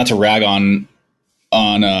rag on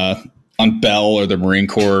Bell or the Marine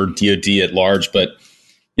Corps, DoD at large, but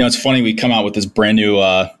it's funny, we come out with this brand new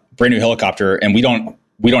helicopter, and we don't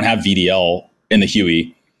have VDL in the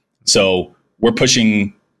Huey, so we're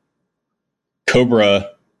pushing Cobra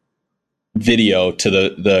video to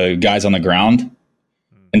the guys on the ground.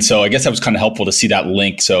 And so I guess that was kind of helpful to see that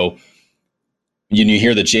link. So you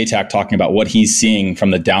hear the JTAC talking about what he's seeing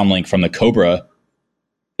from the downlink from the Cobra.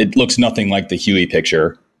 It looks nothing like the Huey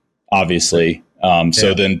picture, obviously.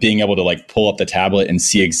 So then being able to like pull up the tablet and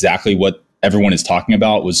see exactly what everyone is talking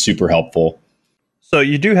about was super helpful. So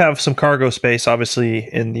you do have some cargo space, obviously,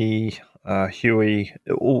 in the Huey.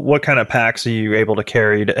 What kind of packs are you able to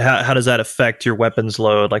carry? How does that affect your weapons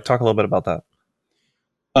load? Like, talk a little bit about that.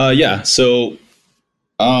 Yeah. So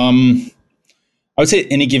I would say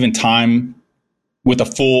at any given time, with a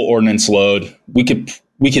full ordnance load, we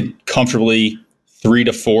could comfortably 3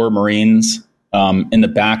 to 4 Marines in the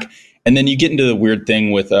back. And then you get into the weird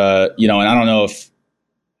thing with and I don't know if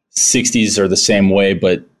 60s are the same way,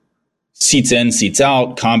 but seats in, seats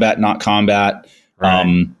out, combat, not combat.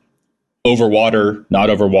 Right. Over water,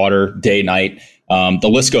 not over water, day, night. The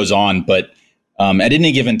list goes on, but at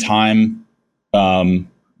any given time,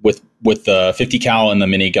 with the 50 cal and the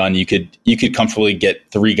minigun, you could comfortably get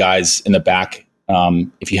 3 guys in the back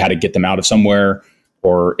if you had to get them out of somewhere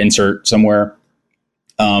or insert somewhere.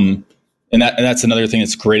 And that's another thing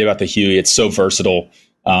that's great about the Huey. It's so versatile.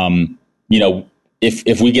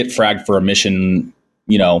 If we get fragged for a mission,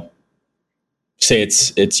 say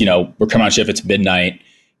it's we're coming on shift, it's midnight.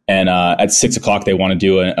 And at 6 o'clock, they want to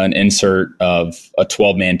do an insert of a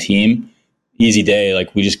 12-man team. easy day.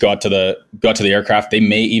 Like we just go out to the aircraft. They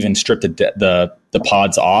may even strip the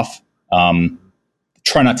pods off.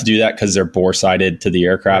 Try not to do that because they're bore sided to the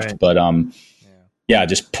aircraft. Right. But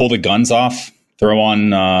just pull the guns off, throw on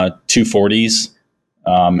 240s,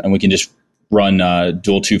 and we can just run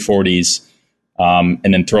dual 240s,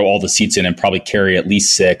 and then throw all the seats in and probably carry at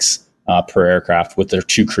least 6 per aircraft with their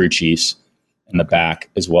 2 crew chiefs in the back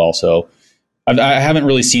as well. So I haven't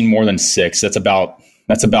really seen more than 6. That's about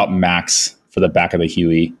max for the back of the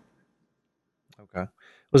Huey. Okay.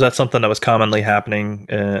 Was that something that was commonly happening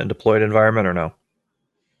in a deployed environment or no?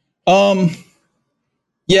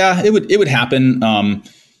 Yeah, it would happen.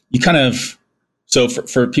 You kind of, so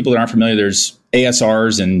for people that aren't familiar, there's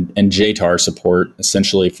ASRs and JTAR support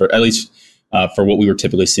essentially for at least for what we were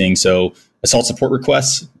typically seeing. So assault support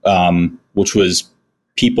requests, which was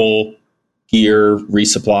people, gear,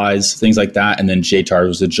 resupplies, things like that. And then JTAR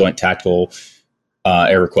was a joint tactical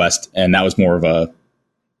air request. And that was more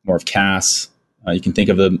of CAS. You can think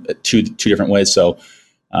of them two different ways. So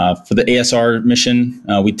for the ASR mission,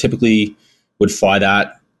 we typically would fly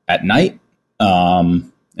that at night.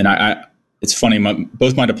 And it's funny,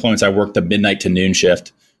 both my deployments, I worked the midnight to noon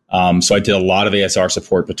shift. So I did a lot of ASR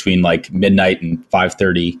support between like midnight and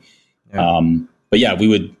 5:30. Yeah. But yeah, we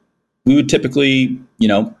would typically,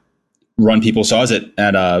 run people. So I was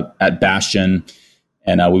at Bastion,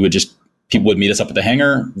 and people would meet us up at the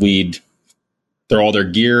hangar. We'd throw all their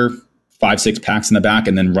gear, 5-6 packs in the back,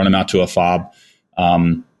 and then run them out to a fob.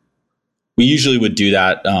 We usually would do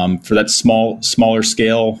that for that smaller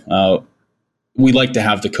scale. We like to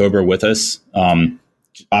have the Cobra with us,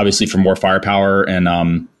 obviously for more firepower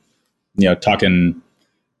and, talking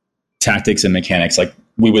tactics and mechanics. Like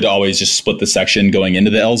we would always just split the section going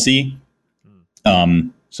into the LZ.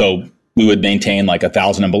 So we would maintain like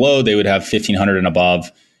 1,000 and below. They would have 1,500 and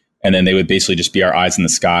above. And then they would basically just be our eyes in the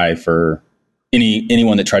sky for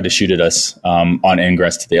anyone that tried to shoot at us on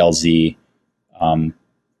ingress to the LZ.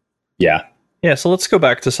 Yeah, so let's go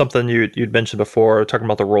back to something you'd mentioned before, talking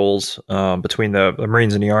about the roles between the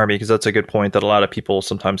Marines and the Army, because that's a good point that a lot of people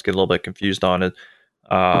sometimes get a little bit confused on it.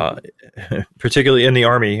 Particularly in the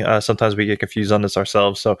Army, sometimes we get confused on this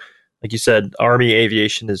ourselves. So, like you said, Army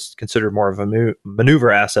aviation is considered more of a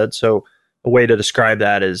maneuver asset. So, a way to describe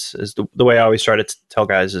that is the way I always try to tell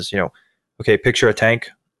guys is, okay, picture a tank.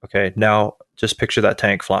 Okay, now just picture that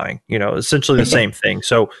tank flying. Essentially the same thing.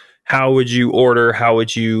 So, how would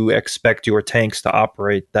you expect your tanks to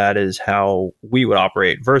operate? That is how we would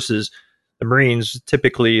operate versus the Marines.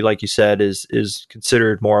 Typically, like you said, is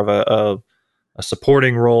considered more of a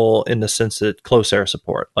supporting role in the sense that close air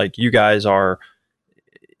support. Like you guys are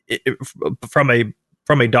from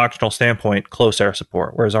a doctrinal standpoint, close air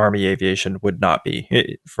support, whereas Army aviation would not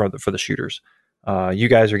be for the shooters. You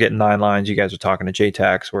guys are getting 9 lines. You guys are talking to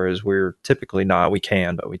JTACs, whereas we're typically not. We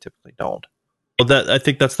can, but we typically don't. I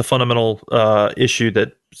think that's the fundamental issue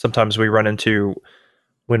that sometimes we run into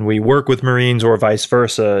when we work with Marines or vice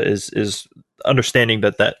versa is understanding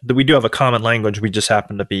that we do have a common language. We just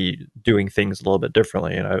happen to be doing things a little bit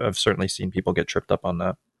differently. And I've certainly seen people get tripped up on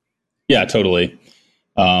that. Yeah, totally.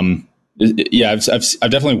 I've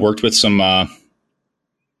definitely worked with some,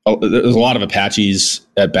 there's a lot of Apaches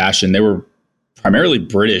at Bastion. They were primarily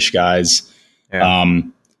British guys. Yeah.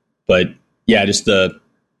 But yeah, just the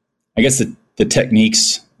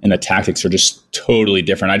techniques and the tactics are just totally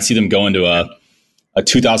different. I'd see them go into a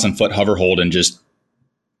 2,000 foot hover hold and just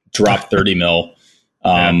drop 30 mil,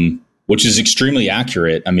 which is extremely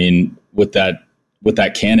accurate. I mean, with that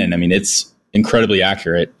cannon, I mean, it's incredibly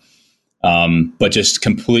accurate, but just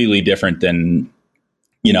completely different than,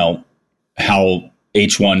 how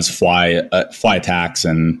H1s fly attacks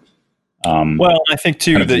and, I think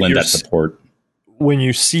too kind of lend that support. When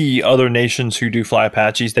you see other nations who do fly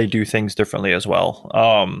Apaches, they do things differently as well.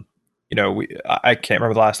 I can't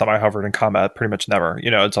remember the last time I hovered in combat. Pretty much never.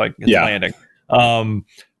 It's like landing.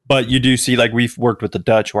 But you do see, like we've worked with the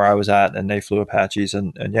Dutch where I was at, and they flew Apaches,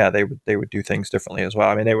 and they would do things differently as well.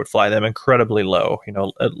 I mean, they would fly them incredibly low.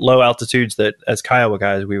 At low altitudes that as Kiowa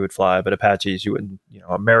guys we would fly, but Apaches you wouldn't.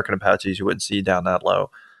 American Apaches you wouldn't see down that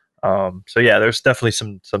low. There's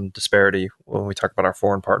definitely some disparity when we talk about our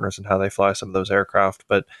foreign partners and how they fly some of those aircraft.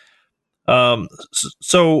 But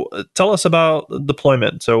so tell us about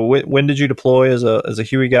deployment. So when did you deploy as a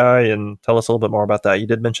Huey guy, and tell us a little bit more about that? You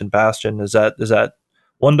did mention Bastion. Is that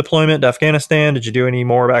one deployment to Afghanistan? Did you do any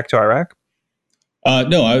more back to Iraq?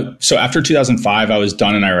 No. So after 2005, I was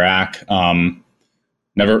done in Iraq.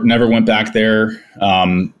 Never went back there.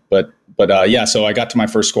 So I got to my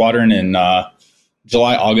first squadron in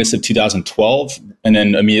July, August of 2012, and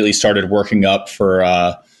then immediately started working up for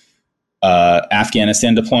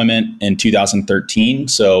Afghanistan deployment in 2013.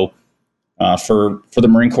 So for the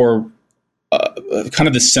Marine Corps, kind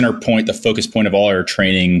of the center point, the focus point of all our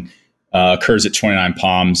training occurs at 29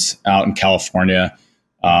 Palms out in California.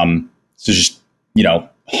 So just,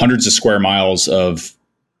 hundreds of square miles of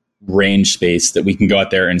range space that we can go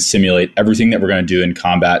out there and simulate everything that we're going to do in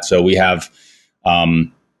combat. So we have,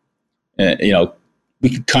 we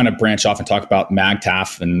could kind of branch off and talk about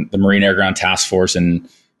MAGTAF and the Marine Air Ground Task Force and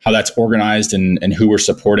how that's organized and who we're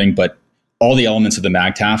supporting. But all the elements of the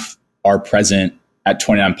MAGTAF are present at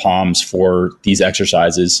 29 Palms for these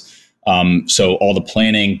exercises. So all the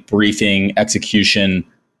planning, briefing, execution,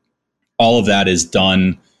 all of that is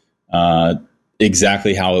done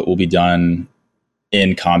exactly how it will be done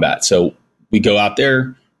in combat. So we go out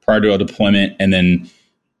there prior to a deployment, and then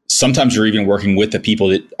sometimes you're even working with the people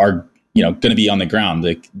that are going to be on the ground.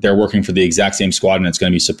 Like they're working for the exact same squadron that's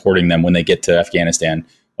going to be supporting them when they get to Afghanistan,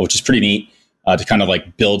 which is pretty neat to kind of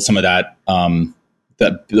like build some of that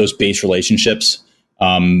those base relationships.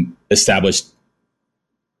 Establish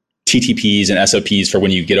TTPs and SOPs for when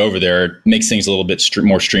you get over there, makes things a little bit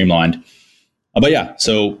more streamlined. But yeah,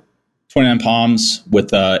 so 29 Palms with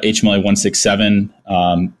HMLA 167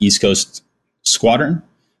 East Coast Squadron.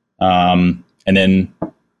 And then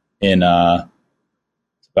in about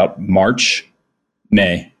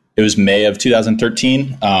May of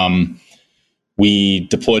 2013, we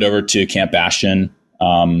deployed over to Camp Bastion,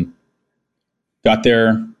 got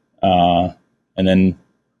there, and then,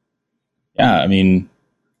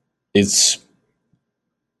 it's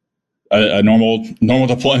a normal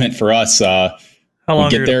deployment for us. How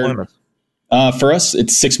long are your deployments? For us,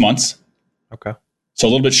 it's 6 months. Okay. So a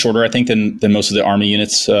little bit shorter, I think, than most of the Army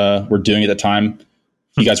units were doing at the time.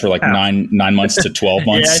 You guys were like 9 months to 12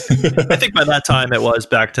 months. Yeah, I think by that time it was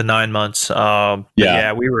back to 9 months. We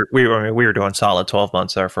were doing solid 12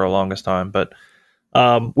 months there for the longest time. But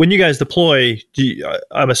when you guys deploy, do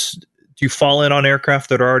you fall in on aircraft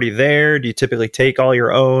that are already there? Do you typically take all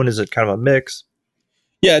your own? Is it kind of a mix?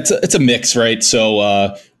 Yeah, it's a mix, right?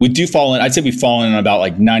 So we do fall in. I'd say we fall in on about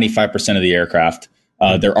like 95% of the aircraft.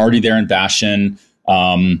 They're already there in Bastion.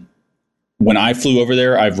 When I flew over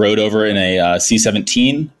there, I rode over in a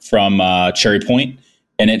C-17 from Cherry Point,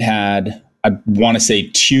 and it had, I want to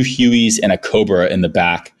say, 2 Hueys and a Cobra in the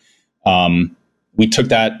back. We took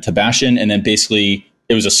that to Bastion, and then basically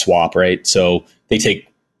it was a swap, right? So they take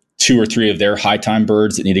 2 or 3 of their high time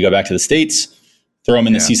birds that need to go back to the States, throw them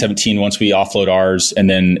in the C-17 once we offload ours, and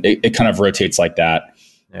then it kind of rotates like that.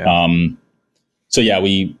 Yeah. So yeah,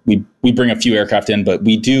 we bring a few aircraft in, but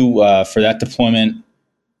we do for that deployment,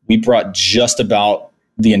 we brought just about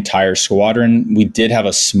the entire squadron. We did have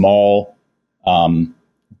a small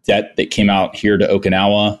det that came out here to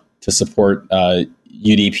Okinawa to support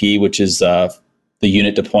UDP, which is the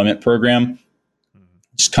unit deployment program.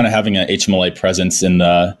 Just kind of having an HMLA presence in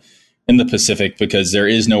the Pacific, because there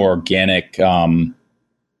is no organic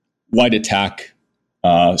light attack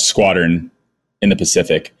squadron in the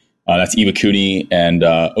Pacific. That's Iwakuni and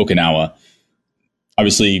Okinawa.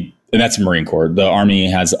 Obviously, and that's Marine Corps. The Army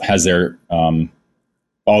has their all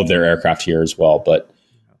of their aircraft here as well. But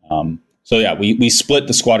so yeah, we split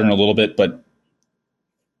the squadron a little bit, but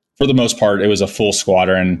for the most part, it was a full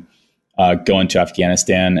squadron going to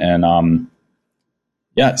Afghanistan. And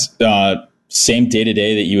same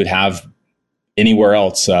day-to-day that you would have anywhere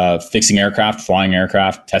else, fixing aircraft, flying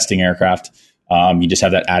aircraft, testing aircraft. You just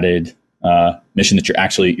have that added mission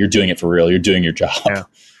that you're doing it for real. You're doing your job.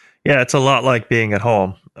 Yeah, it's a lot like being at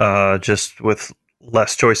home, just with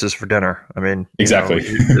less choices for dinner. I mean, exactly.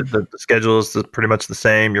 The schedule is pretty much the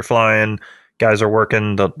same. You're flying, guys are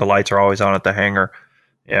working, the lights are always on at the hangar.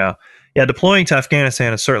 Yeah. Deploying to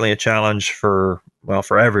Afghanistan is certainly a challenge for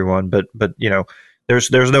everyone, but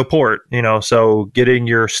there's no port, so getting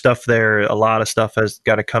your stuff there, a lot of stuff has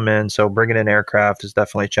got to come in. So bringing in aircraft is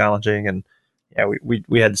definitely challenging. And yeah,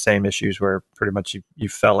 we had the same issues where pretty much you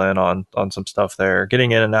fell in on some stuff there.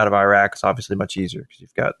 Getting in and out of Iraq is obviously much easier because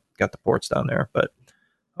you've got the ports down there. But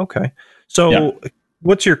okay, so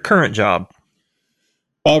What's your current job?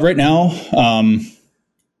 Right now, I'm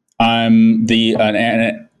an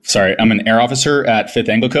air officer at 5th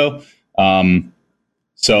Anglo-Co.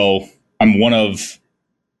 So I'm one of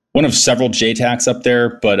several JTACs up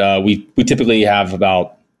there, but we typically have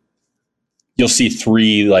you'll see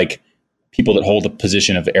 3 like people that hold the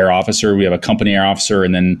position of air officer. We have a company air officer,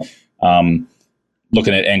 and then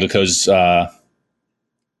looking at Anglo-Co's kind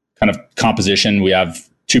of composition, we have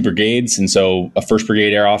 2 brigades, and so a 1st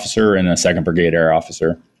Brigade air officer and a 2nd Brigade air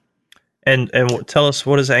officer. And tell us,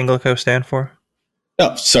 what does Anglo-Co stand for?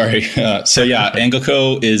 Oh, sorry. So yeah,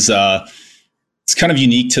 Anglo-Co is kind of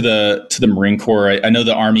unique to the Marine Corps. I know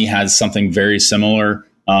the Army has something very similar.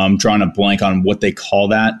 Drawing a blank on what they call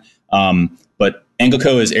that. But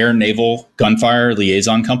ANGLCO is Air Naval Gunfire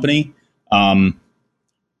Liaison Company.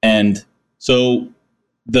 And so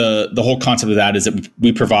the whole concept of that is that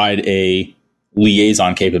we provide a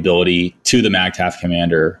liaison capability to the MAGTF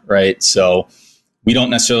commander, right? So we don't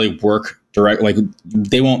necessarily work direct, like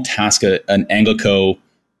they won't task an ANGLCO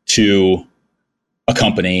to a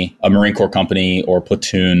company, a Marine Corps company or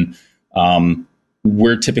platoon.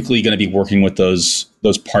 We're typically going to be working with those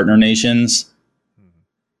partner nations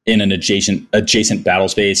in an adjacent battle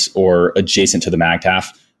space or adjacent to the MAGTF,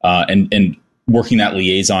 and working that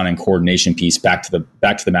liaison and coordination piece back to the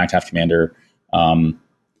MAGTF commander.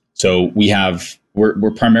 So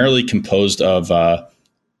we're primarily composed of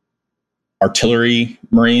artillery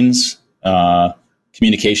Marines,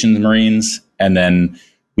 communications Marines, and then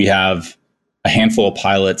we have a handful of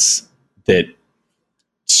pilots that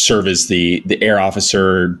serve as the air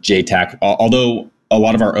officer, JTAC, although a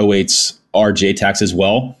lot of our O8s are JTACs as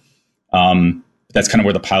well. That's kind of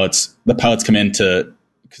where the pilots come into,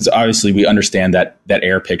 because obviously we understand that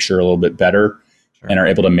air picture a little bit better. Sure. And are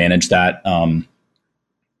able to manage that. And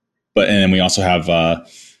then we also have a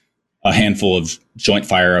handful of joint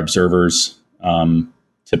fire observers,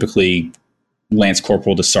 typically Lance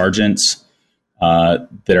Corporal to sergeants, that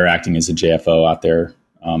are acting as a JFO out there.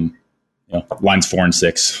 Lines 4 and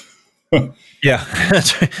 6. Yeah.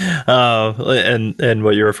 And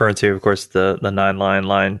what you're referring to, of course, the 9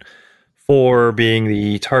 line 4 being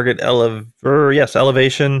the target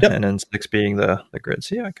elevation, yep. And then 6 being the grid.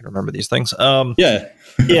 So yeah, I can remember these things.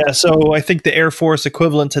 Yeah. So I think the Air Force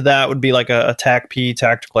equivalent to that would be like a TACP,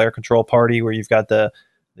 Tactical Air Control Party, where you've got the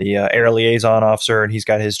air liaison officer, and he's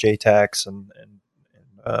got his JTACs and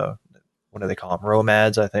what do they call them?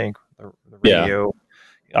 ROMADs, I think. The radio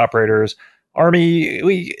operators. Army,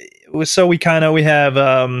 we have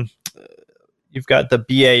you've got the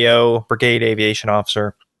BAO, Brigade Aviation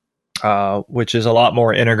Officer, which is a lot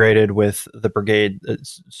more integrated with the brigade.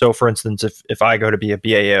 So, for instance, if I go to be a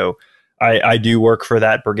BAO, I do work for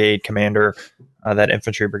that brigade commander, that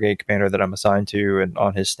infantry brigade commander that I'm assigned to and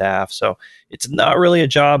on his staff. So it's not really a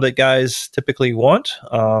job that guys typically want,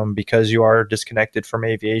 because you are disconnected from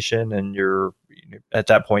aviation, and you're at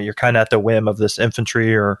that point you're kind of at the whim of this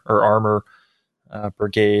infantry or armor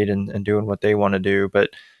brigade and doing what they want to do. But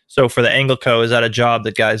so for the ANGLCO, is that a job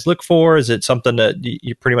that guys look for? Is it something that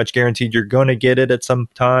you pretty much guaranteed you're going to get it at some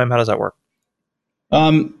time? How does that work?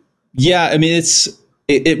 Yeah, I mean,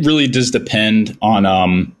 it really does depend on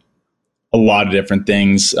a lot of different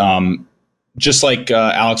things. Just like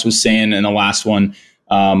Alex was saying in the last one,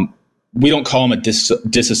 we don't call them a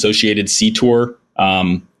disassociated C tour,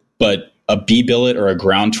 but a B billet or a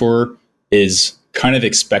ground tour is kind of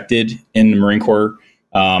expected in the Marine Corps.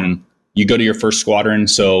 You go to your first squadron.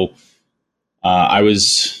 So I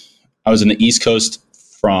was in the East Coast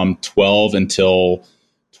from 12 until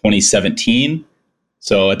 2017.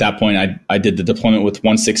 So at that point, I did the deployment with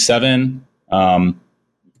 167, kind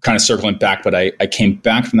of circling back. But I came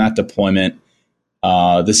back from that deployment.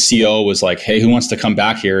 The CO was like, "Hey, who wants to come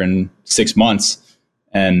back here in 6 months?"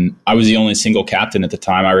 And I was the only single captain at the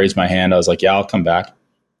time. I raised my hand. I was like, "Yeah, I'll come back."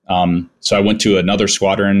 So I went to another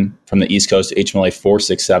squadron from the East Coast, HMLA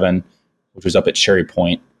 467, which was up at Cherry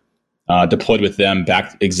Point. Deployed with them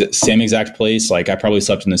back, same exact place. Like I probably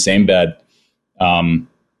slept in the same bed.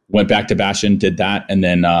 Went back to Bastion, did that, and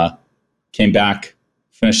then came back,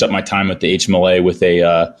 finished up my time with the HMLA with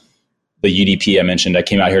the UDP I mentioned. I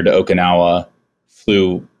came out here to Okinawa,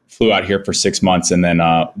 flew out here for 6 months, and then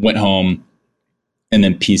went home, and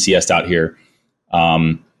then PCS'd out here.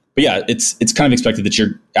 But yeah, it's kind of expected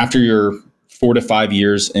that after your 4 to 5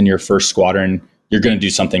 years in your first squadron, you're going to do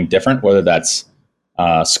something different, whether that's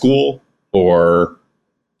school, or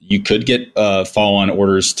you could get follow-on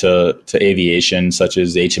orders to aviation, such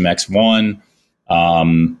as HMX-1.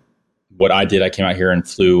 What I did, I came out here and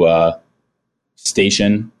flew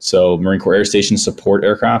station, so Marine Corps Air Station Support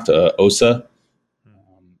Aircraft, OSA,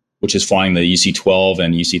 which is flying the UC-12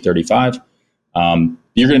 and UC-35.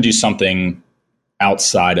 You're going to do something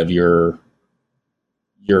outside of your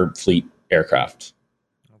fleet aircraft.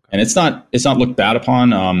 Okay. And it's not looked bad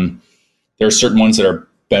upon. There are certain ones that are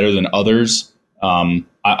better than others.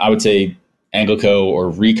 I would say ANGLCO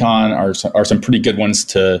or Recon are some pretty good ones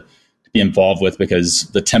to be involved with, because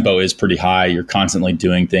the tempo is pretty high. You're constantly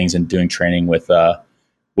doing things and doing training with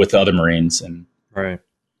other Marines. And right.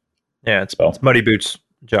 Yeah, it's muddy boots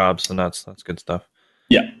jobs, and that's good stuff.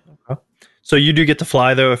 Yeah. Okay. So you do get to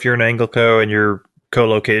fly, though, if you're an ANGLCO and you're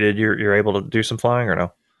co-located, you're able to do some flying,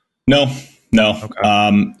 or no? No.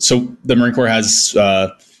 Okay. So the Marine Corps has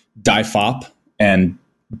DIFOP and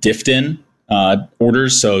DIFTIN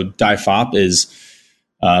orders. So DIFOP is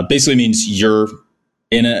basically means you're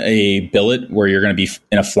in a billet where you're going to be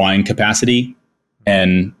in a flying capacity,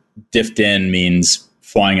 and DIFTIN means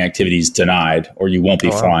flying activities denied, or you won't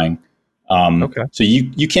be flying. Okay. So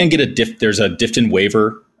you can get there's a DIFTIN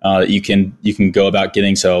waiver that you can go about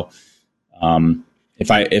getting. So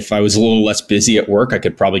if I was a little less busy at work, I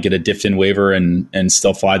could probably get a DIFTIN waiver and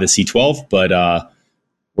still fly the C-12. But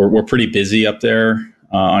we're pretty busy up there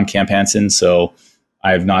on Camp Hansen, so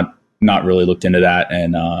I have not really looked into that,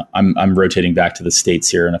 and I'm rotating back to the States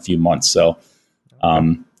here in a few months. So,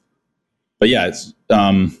 but yeah, it's,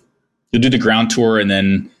 you'll do the ground tour, and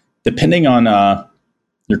then depending on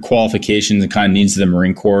your qualifications and kind of needs of the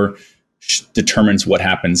Marine Corps determines what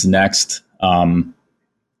happens next. I'm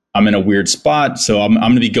in a weird spot, so I'm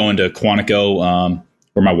going to be going to Quantico,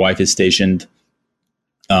 where my wife is stationed.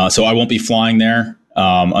 So I won't be flying there,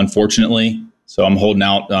 unfortunately. So I'm holding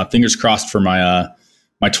out, fingers crossed for my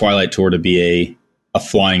Twilight tour to be a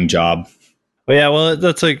flying job. Well,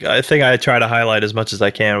 that's a thing I try to highlight as much as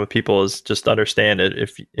I can with people, is just understand it.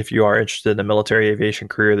 If you are interested in a military aviation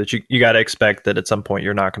career, that you got to expect that at some point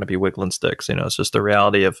you're not going to be wiggling sticks. It's just the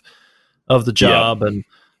reality of the job. Yeah. And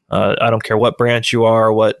I don't care what branch you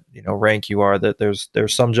are, what rank you are, that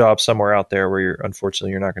there's some job somewhere out there where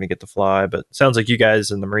unfortunately you're not going to get to fly. But it sounds like you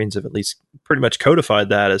guys in the Marines have at least pretty much codified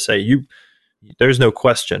that as there's no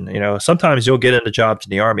question. Sometimes you'll get into jobs in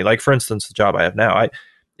the Army, like for instance the job I have now.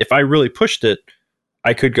 If I really pushed it,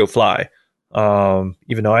 I could go fly,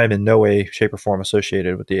 even though I am in no way, shape, or form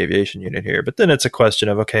associated with the aviation unit here. But then it's a question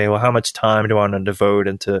of, okay, well, how much time do I want to devote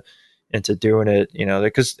into doing it?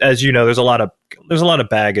 Because as you know, there's a lot of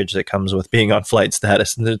baggage that comes with being on flight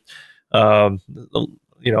status, and all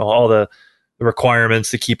the requirements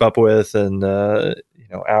to keep up with, and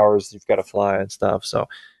hours you've got to fly and stuff. So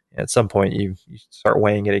at some point you start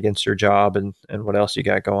weighing it against your job and what else you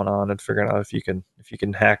got going on, and figuring out if you can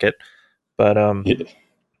hack it. But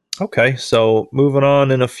okay, so moving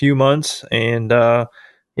on in a few months, and I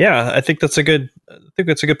think that's a good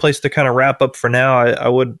place to kind of wrap up for now. I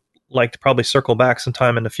would like to probably circle back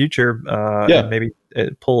sometime in the future, and maybe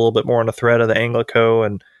pull a little bit more on the thread of the Anglico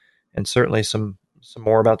and certainly some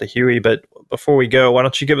more about the Huey. But before we go, why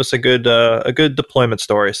don't you give us a good deployment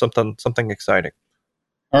story, something exciting?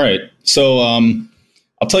 All right, so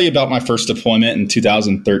I'll tell you about my first deployment in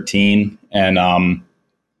 2013, and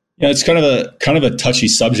it's kind of a touchy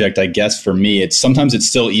subject, I guess, for me. Sometimes it's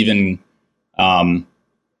still even kind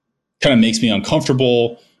of makes me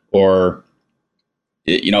uncomfortable, or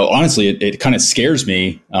honestly, it kind of scares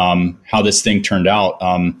me how this thing turned out.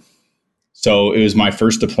 So it was my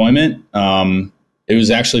first deployment. It was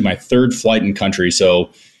actually my third flight in country. So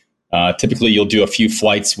typically you'll do a few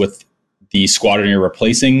flights with the squadron you're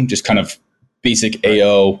replacing, just kind of basic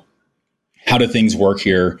AO. How do things work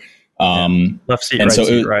here? Left seat, right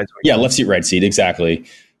seat, right. Yeah, left seat, right seat, exactly.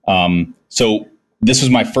 So this was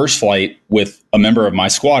my first flight with a member of my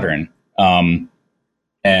squadron, and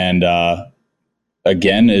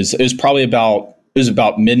again, it was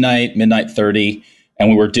about midnight 30, and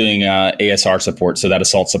we were doing ASR support, so that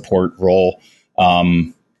assault support role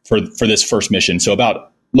for this first mission. So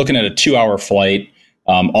about looking at a 2-hour flight,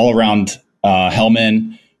 all around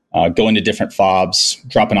Helmand, going to different FOBs,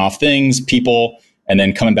 dropping off things, people, and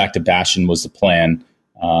then coming back to Bastion was the plan.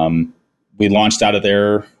 We launched out of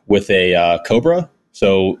there with a Cobra,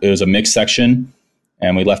 so it was a mixed section,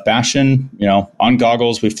 and we left Bastion. On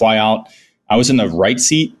goggles, we fly out. I was in the right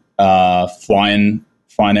seat, flying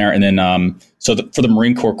there, and then for the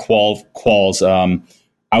Marine Corps quals,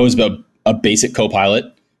 I was a basic co-pilot.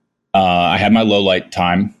 I had my low light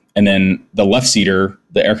time, and then the left seater,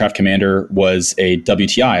 the aircraft commander, was a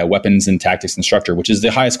WTI, a weapons and tactics instructor, which is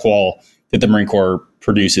the highest qual that the Marine Corps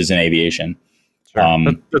produces in aviation. Sure.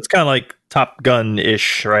 That's kind of like Top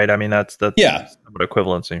Gun-ish, right? I mean, that's somewhat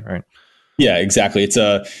equivalency, right? Yeah, exactly. It's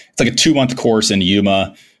like a 2-month course in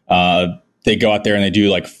Yuma. They go out there and they do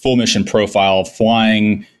like full mission profile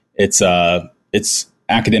flying. It's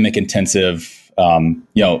academic intensive.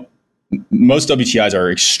 Most WTIs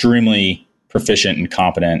are extremely proficient and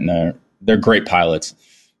competent, and they're great pilots.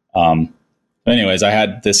 Anyways, I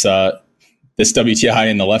had this WTI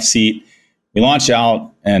in the left seat. We launch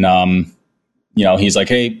out, and he's like,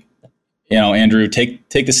 "Hey, Andrew, take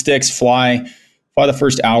the sticks, fly the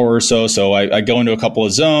first hour or so." So I go into a couple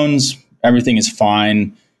of zones. Everything is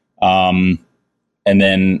fine. And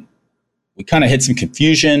then we kind of hit some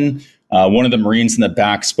confusion. One of the Marines in the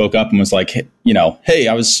back spoke up and was like, "Hey,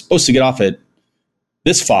 I was supposed to get off at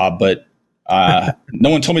this FOB, but no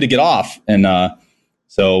one told me to get off. And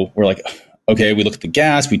so we're like, okay, we look at the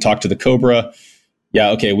gas, we talk to the Cobra. Yeah,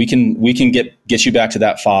 okay, we can get you back to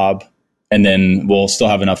that fob, and then we'll still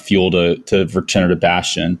have enough fuel to return to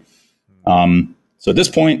Bastion. So at this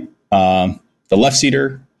point, the left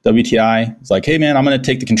seater, WTI, is like, hey man, I'm going to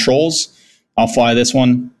take the controls. I'll fly this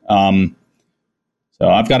one. So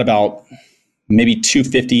I've got about maybe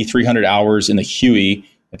 250, 300 hours in the Huey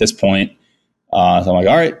at this point. So I'm like,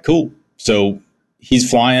 all right, cool. So he's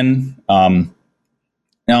flying.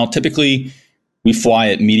 Now, typically, we fly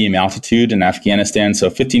at medium altitude in Afghanistan, so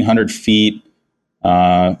 1,500 feet.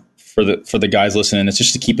 For the guys listening, it's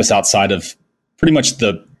just to keep us outside of pretty much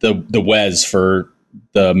the WES for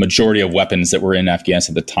the majority of weapons that were in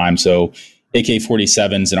Afghanistan at the time. So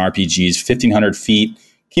AK-47s and RPGs, 1,500 feet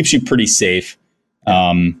keeps you pretty safe.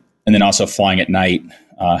 And then also flying at night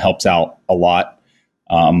helps out a lot.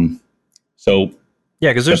 So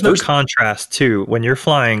yeah, because there's no contrast too when you're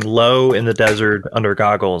flying low in the desert under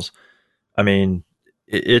goggles. I mean,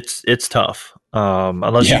 it's tough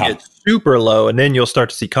unless you get super low, and then you'll start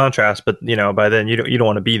to see contrast. But by then you don't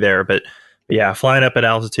want to be there. But yeah, flying up at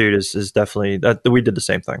altitude is definitely that. We did the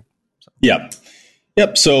same thing. So.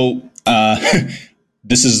 Yep. So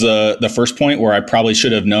this is the first point where I probably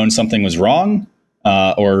should have known something was wrong,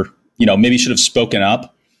 or maybe should have spoken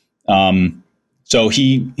up. So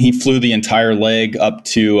he flew the entire leg up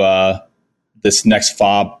to this next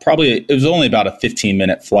fob. Probably it was only about a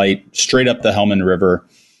 15-minute flight straight up the Helmand River.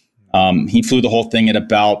 He flew the whole thing at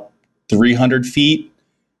about 300 feet.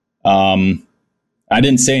 I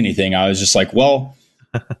didn't say anything. I was just like, well,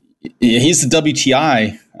 he's the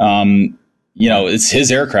WTI. It's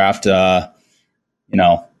his aircraft. I'm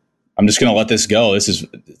just going to let this go. It's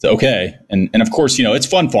okay. And of course, it's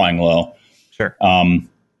fun flying low. Sure.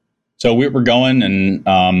 So we were going,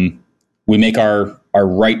 and we make our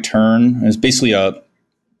right turn. It's basically a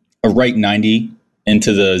right 90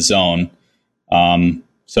 into the zone.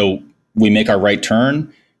 So we make our right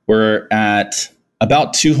turn. We're at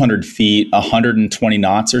about 200 feet, 120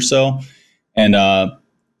 knots or so. And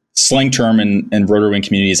slang term in rotor wing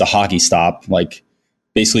community is a hockey stop. Like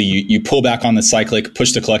basically you pull back on the cyclic,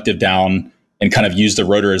 push the collective down, and kind of use the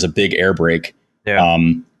rotor as a big air brake. Yeah.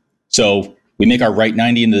 So we make our right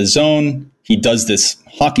 90 into the zone. He does this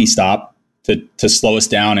hockey stop to slow us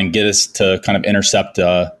down and get us to kind of intercept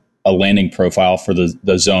a landing profile for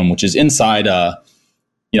the zone, which is inside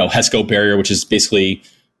HESCO barrier, which is basically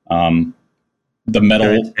the metal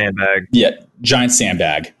giant sandbag. Yeah, giant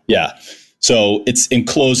sandbag. Yeah. So it's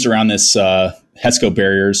enclosed around this HESCO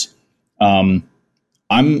barriers. I'm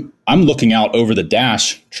looking out over the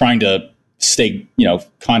dash, trying to stay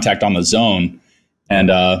contact on the zone,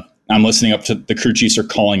 and I'm listening up to the crew chiefs are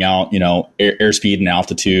calling out airspeed and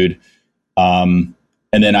altitude, and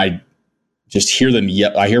then I just hear them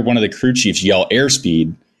yell. I hear one of the crew chiefs yell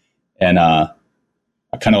airspeed, and I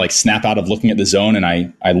kind of like snap out of looking at the zone, and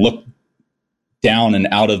I look down and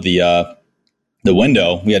out of the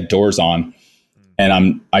window. We had doors on,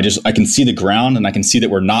 and I can see the ground, and I can see that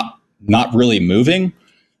we're not really moving.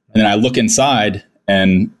 And then I look inside,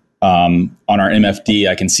 and on our MFD,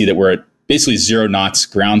 I can see that we're at basically 0 knots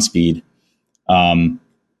ground speed,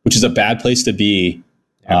 which is a bad place to be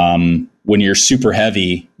when you're super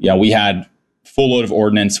heavy. We had full load of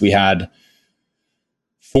ordnance. We had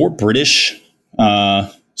 4 British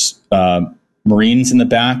Marines in the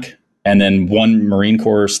back, and then 1 Marine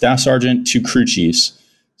Corps staff sergeant, 2 crew chiefs.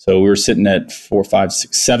 So we were sitting at 4, 5,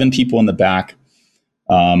 6, 7 people in the back.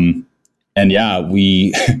 And yeah,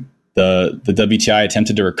 we the WTI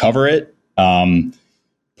attempted to recover it,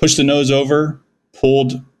 pushed the nose over,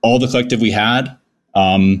 pulled all the collective we had,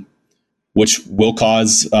 which will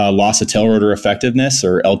cause loss of tail rotor effectiveness,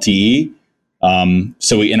 or LTE.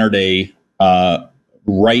 So we entered a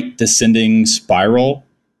right descending spiral,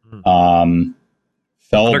 fell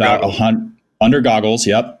under about goggles. 100 under goggles.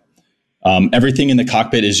 Yep. Everything in the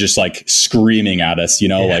cockpit is just like screaming at us,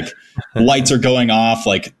 like lights are going off,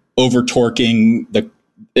 like over torquing.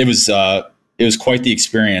 It was quite the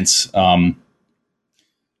experience.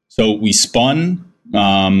 So we spun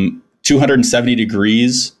 270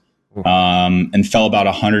 degrees and fell about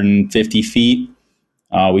 150 feet.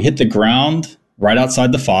 We hit the ground right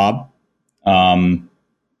outside the fob.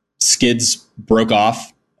 Skids broke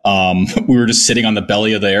off. We were just sitting on the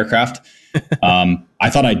belly of the aircraft. I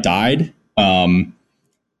thought I died. I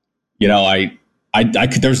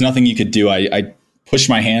could, there was nothing you could do. I pushed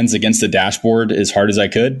my hands against the dashboard as hard as I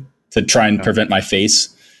could to try and prevent my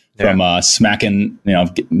face from smacking,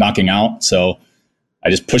 knocking out. So I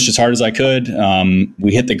just pushed as hard as I could.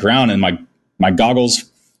 We hit the ground, and my goggles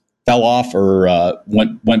fell off or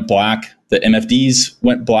went black. the MFDs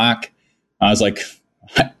went black. I was like,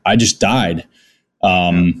 I just died.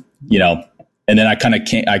 And then I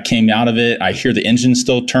came out of it. I hear the engine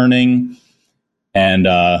still turning, and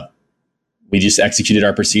we just executed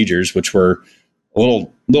our procedures, which were a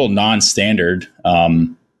little non-standard. I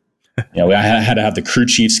had to have the crew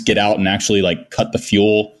chiefs get out and actually like cut the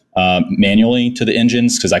fuel manually to the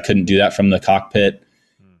engines, because I couldn't do that from the cockpit.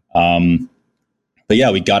 But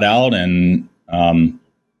yeah, we got out, and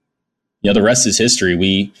the rest is history.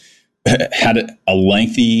 We had a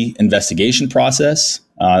lengthy investigation process.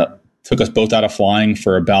 Took us both out of flying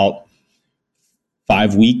for about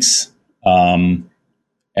 5 weeks.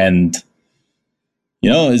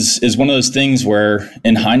 Is one of those things where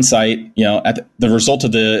in hindsight, the result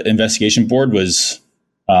of the investigation board was,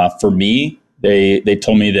 for me, they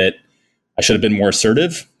told me that I should have been more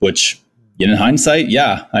assertive, which in hindsight,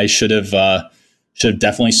 yeah, I should have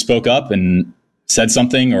definitely spoke up and said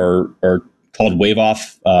something or called wave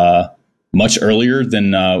off, much earlier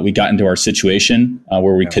than we got into our situation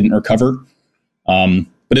where we couldn't recover.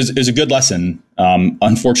 But it was a good lesson.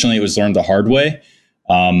 Unfortunately, it was learned the hard way.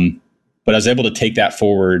 But I was able to take that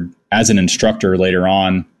forward as an instructor later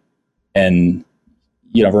on and,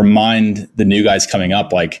 remind the new guys coming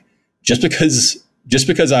up, like, just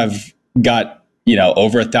because I've got,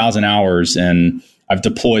 over 1,000 hours and I've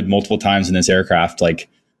deployed multiple times in this aircraft, like,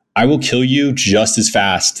 I will kill you just as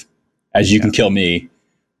fast as you can kill me.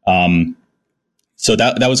 So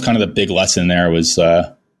that was kind of the big lesson there was,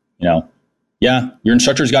 your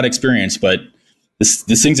instructor's got experience, but this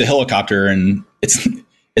thing's a helicopter and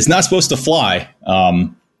it's not supposed to fly.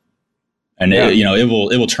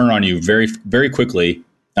 It will turn on you very, very quickly.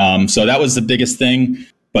 So that was the biggest thing.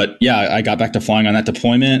 But yeah, I got back to flying on that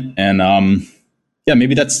deployment, and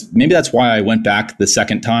maybe that's why I went back the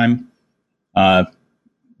second time.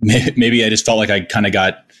 Maybe I just felt like I kind of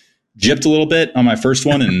got gypped a little bit on my first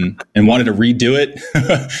one and wanted to redo it.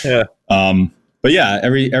 Yeah. But yeah,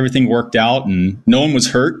 everything worked out and no one was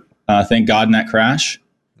hurt. Thank God in that crash.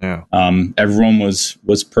 Yeah. Everyone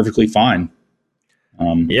was perfectly fine.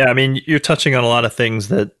 You're touching on a lot of things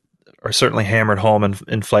that are certainly hammered home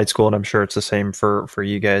in flight school, and I'm sure it's the same for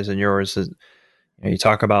you guys and yours. You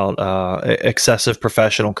talk about excessive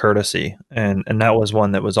professional courtesy, and that was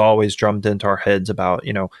one that was always drummed into our heads about,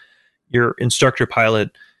 your instructor pilot.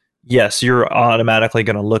 Yes, you're automatically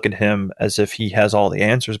going to look at him as if he has all the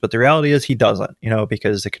answers, but the reality is he doesn't,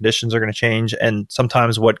 because the conditions are going to change. And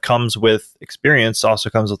sometimes what comes with experience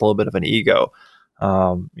also comes with a little bit of an ego.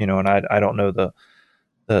 And I don't know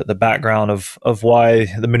the background of why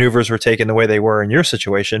the maneuvers were taken the way they were in your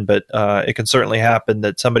situation, but it can certainly happen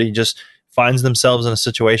that somebody just finds themselves in a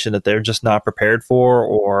situation that they're just not prepared for,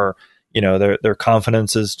 or, their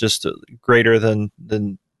confidence is just greater than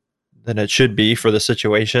it should be for the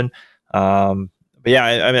situation. But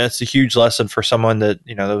yeah, it's a huge lesson for someone that,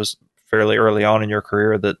 that was fairly early on in your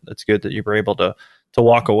career, that it's good that you were able to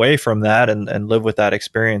walk away from that and live with that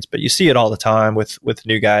experience. But you see it all the time with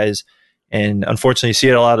new guys. And unfortunately, you see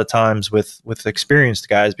it a lot of times with experienced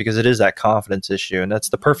guys, because it is that confidence issue. And that's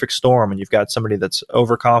the perfect storm. And you've got somebody that's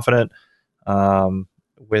overconfident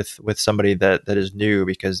with somebody that is new,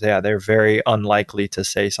 because they're very unlikely to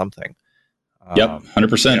say something. Yep,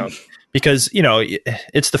 100%. Because,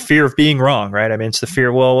 it's the fear of being wrong, right? I mean, it's the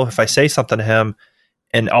fear, well, if I say something to him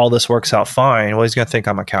and all this works out fine, well, he's going to think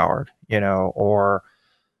I'm a coward, or,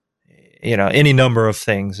 any number of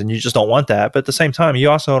things. And you just don't want that. But at the same time, you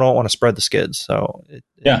also don't want to spread the skids. So you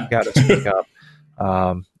got to speak up.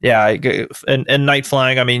 And night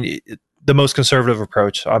flying, the most conservative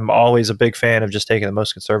approach. I'm always a big fan of just taking the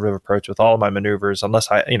most conservative approach with all of my maneuvers, unless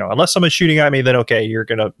someone's shooting at me, then okay, you're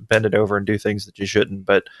going to bend it over and do things that you shouldn't.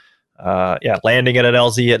 But landing at an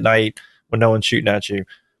LZ at night when no one's shooting at you,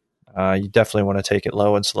 you definitely want to take it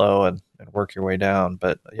low and slow and work your way down.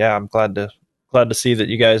 But yeah, I'm glad to see that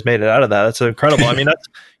you guys made it out of that. That's incredible.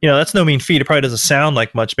 That's no mean feat. It probably doesn't sound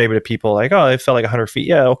like much maybe to people, like, oh, it felt like 100 feet.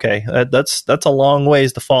 Yeah, okay, that's a long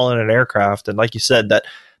ways to fall in an aircraft. And like you said,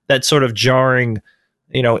 that sort of jarring,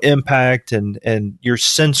 impact and your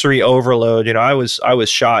sensory overload. I was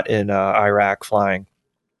shot in Iraq flying,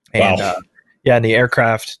 and wow. And the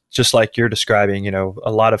aircraft, just like you're describing,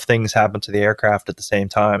 a lot of things happened to the aircraft at the same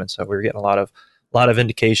time, and so we were getting a lot of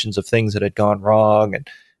indications of things that had gone wrong, and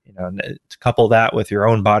to couple that with your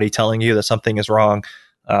own body telling you that something is wrong,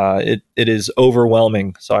 it is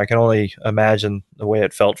overwhelming. So I can only imagine the way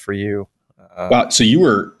it felt for you. Wow! So you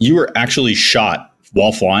were actually shot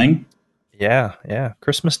while flying? Yeah.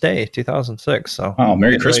 Christmas Day, 2006. So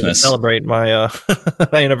Merry Christmas! Celebrate my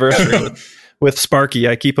my anniversary with Sparky.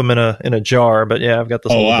 I keep them in a jar, but yeah, I've got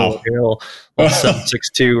this little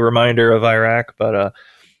 762 reminder of Iraq, but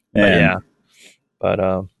yeah,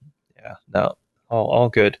 no, all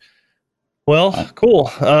good. Well,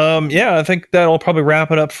 cool. Yeah, I think that'll probably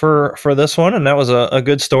wrap it up for this one. And that was a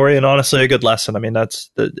good story and honestly a good lesson. I mean,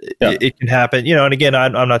 it can happen, and again,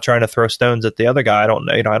 I'm not trying to throw stones at the other guy. I don't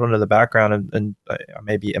know, I don't know the background and I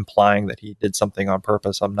may be implying that he did something on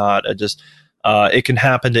purpose. I'm not. It can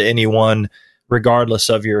happen to anyone, regardless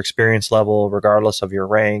of your experience level, regardless of your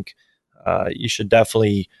rank. You should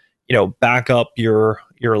definitely, back up your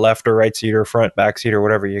left or right seat or front, back seat or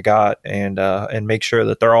whatever you got and make sure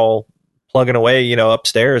that they're all plugging away,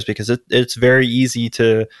 upstairs, because it's very easy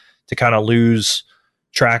to kind of lose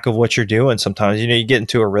track of what you're doing. Sometimes, you get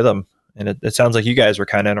into a rhythm, and it sounds like you guys were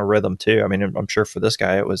kind of in a rhythm too. I mean, I'm sure for this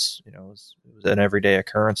guy, it was an everyday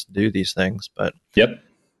occurrence to do these things, but yep.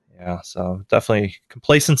 Yeah. So definitely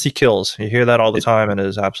complacency kills. You hear that all the time, and it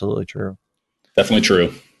is absolutely true. Definitely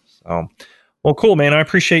true. So, well, cool, man. I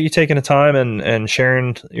appreciate you taking the time and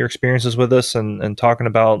sharing your experiences with us and talking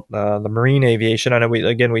about the marine aviation. I know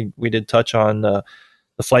we did touch on the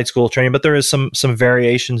flight school training, but there is some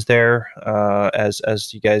variations there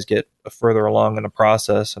as you guys get further along in the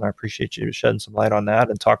process. And I appreciate you shedding some light on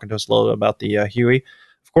that and talking to us a little bit about the Huey.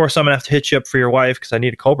 Of course, I'm gonna have to hit you up for your wife because I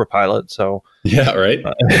need a Cobra pilot. So yeah, right.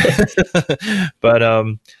 But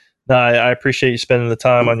no, I appreciate you spending the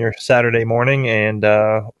time on your Saturday morning, and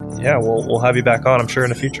yeah, we'll have you back on, I'm sure, in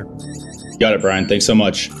the future. Got it, Brian. Thanks so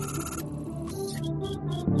much.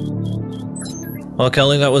 Well,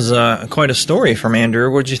 Kelly, that was quite a story from Andrew.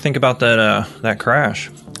 What did you think about that crash?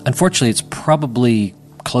 Unfortunately, it's probably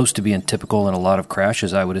close to being typical in a lot of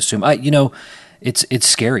crashes, I would assume. It's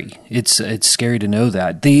scary. It's scary to know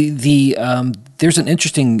that. There's an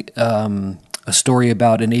interesting a story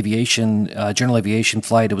about an general aviation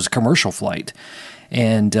flight. It was a commercial flight,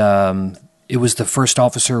 and it was the first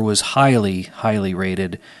officer was highly, highly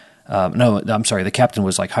rated. No, I'm sorry, the captain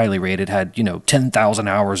was like highly rated, had 10,000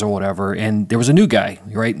 hours or whatever, and there was a new guy,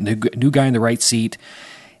 right? New guy in the right seat,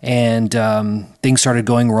 and things started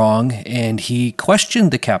going wrong, and he questioned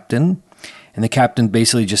the captain, and the captain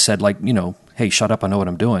basically just said hey, shut up, I know what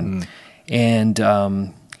I'm doing. And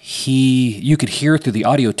you could hear through the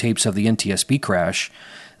audio tapes of the NTSB crash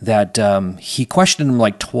that he questioned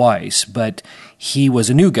him twice, but he was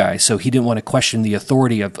a new guy, so he didn't want to question the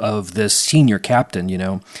authority of this senior captain,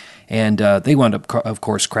 And they wound up, of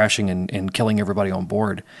course, crashing and killing everybody on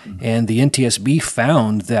board. Mm-hmm. And the NTSB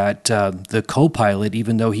found that the co-pilot,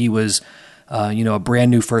 even though he was a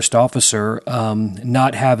brand new first officer,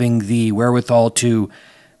 not having the wherewithal to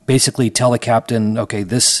basically tell the captain, okay,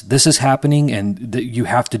 this is happening, and you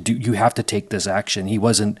have to take this action. He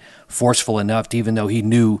wasn't forceful enough to, even though he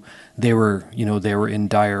knew they were in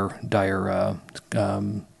dire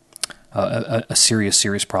a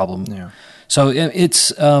serious problem. Yeah. So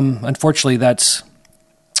it's unfortunately that's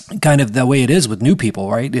kind of the way it is with new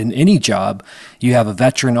people, right? In any job, you have a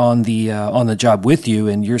veteran on the job with you,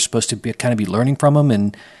 and you're supposed to be learning from them.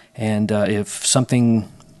 And if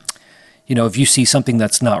something, if you see something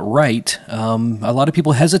that's not right, a lot of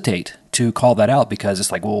people hesitate to call that out because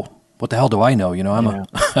it's like, well, what the hell do I know?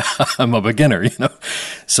 I'm a beginner.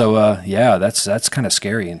 So yeah, that's kind of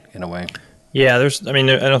scary in a way. Yeah, I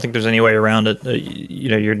don't think there's any way around it.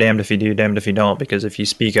 You're damned if you do, damned if you don't, because if you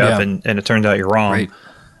speak up and it turns out you're wrong, right.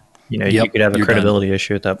 You could have a credibility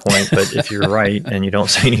issue at that point. But if you're right and you don't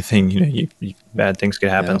say anything, bad things could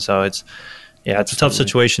happen. Yeah. So it's a tough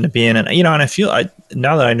situation to be in. And, and I feel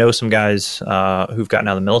now that I know some guys who've gotten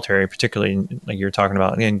out of the military, particularly like you're talking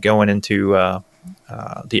about, again, going into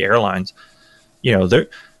the airlines,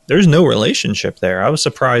 there's no relationship there. I was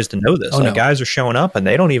surprised to know this. Guys are showing up and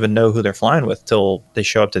they don't even know who they're flying with till they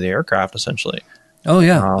show up to the aircraft, essentially. Oh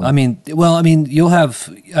yeah. You'll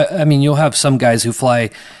have some guys who fly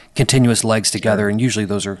continuous legs together, and usually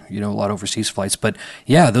those are, a lot of overseas flights. But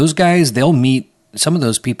yeah, those guys, they'll meet some of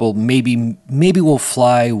those people. Maybe will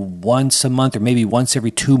fly once a month or maybe once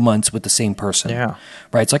every 2 months with the same person. Yeah.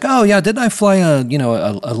 Right. It's like, oh yeah, didn't I fly a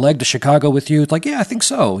leg to Chicago with you? It's like, yeah, I think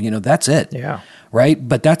so. That's it. Yeah. Right.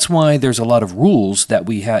 But that's why there's a lot of rules that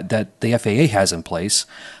that the FAA has in place,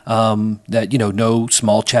 that, no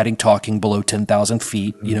small chatting, talking below 10,000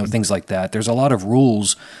 feet, things like that. There's a lot of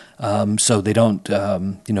rules, so they don't,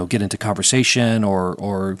 get into conversation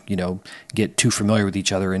or get too familiar with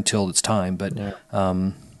each other until it's time. But,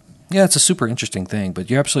 it's a super interesting thing, but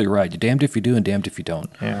you're absolutely right. You're damned if you do and damned if you don't.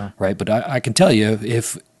 Yeah. Right. But I can tell you,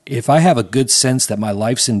 if if I have a good sense that my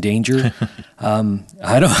life's in danger,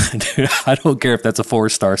 I don't care if that's a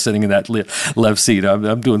 4-star sitting in that left seat.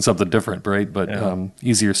 I'm doing something different, right? But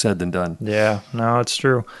easier said than done. Yeah, no, it's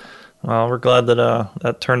true. Well, we're glad that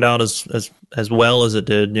that turned out as well as it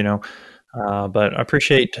did, But I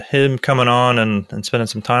appreciate him coming on and spending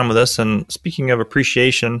some time with us. And speaking of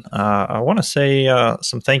appreciation, I want to say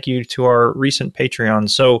some thank you to our recent Patreon.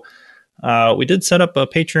 So we did set up a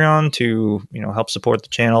Patreon to help support the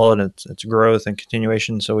channel and its growth and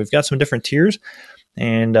continuation. So we've got some different tiers,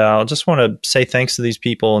 and I just want to say thanks to these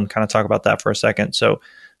people and kind of talk about that for a second. So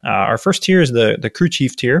our first tier is the crew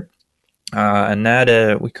chief tier. And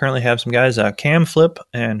that we currently have some guys, Cam Flip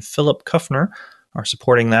and Philip Kuffner, are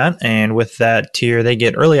supporting that. And with that tier, they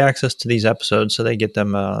get early access to these episodes. So they get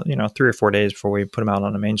them, 3 or 4 days before we put them out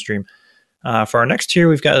on the mainstream. For our next tier,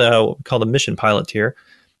 we've got what we call the Mission Pilot tier.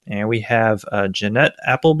 And we have Jeanette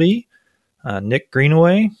Appleby, Nick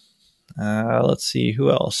Greenaway. Let's see, who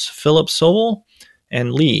else? Philip Sobel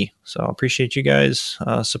and Lee. So I appreciate you guys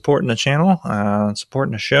supporting the channel,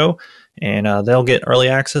 supporting the show. And they'll get early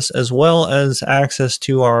access as well as access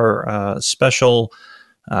to our special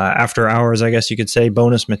after hours, I guess you could say,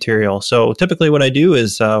 bonus material. So typically what I do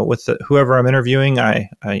is with whoever I'm interviewing, I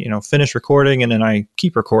finish recording and then I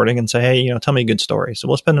keep recording and say, hey, tell me a good story. So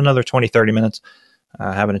we'll spend another 20, 30 minutes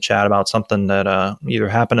having a chat about something that either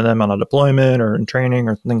happened to them on a deployment or in training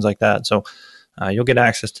or things like that. So you'll get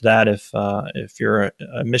access to that if you're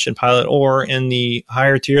a mission pilot or in the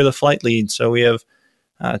higher tier, the flight lead. So we have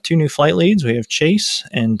 2 new flight leads. We have Chase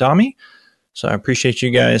and Dami. So I appreciate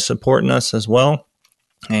you guys supporting us as well.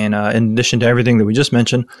 And in addition to everything that we just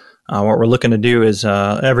mentioned, what we're looking to do is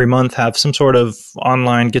every month have some sort of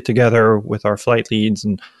online get-together with our flight leads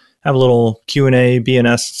and have a little Q&A,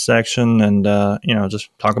 BNS section, and just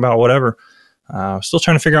talk about whatever. Still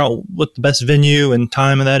trying to figure out what the best venue and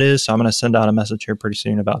time of that is. So I'm going to send out a message here pretty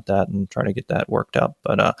soon about that and try to get that worked up.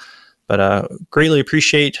 But greatly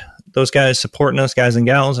appreciate those guys supporting us, guys and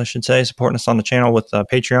gals, I should say, supporting us on the channel with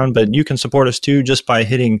Patreon. But you can support us too just by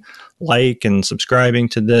hitting like and subscribing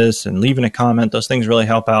to this and leaving a comment. Those things really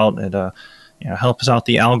help out. It help us out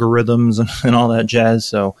the algorithms and all that jazz.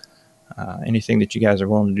 So anything that you guys are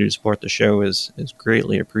willing to do to support the show is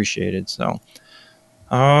greatly appreciated. So,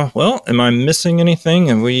 well, am I missing anything?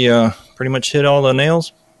 Have we pretty much hit all the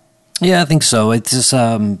nails? Yeah, I think so. It's just,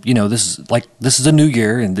 this is a new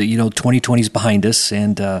year, and 2020 is behind us,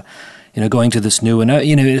 and going to this new, and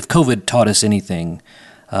if COVID taught us anything,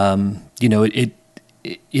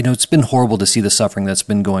 it's been horrible to see the suffering that's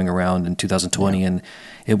been going around in 2020, and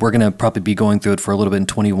we're going to probably be going through it for a little bit in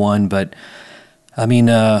 21. But I mean,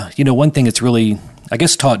 one thing it's really, I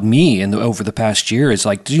guess, taught me over the past year is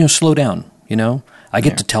slow down. I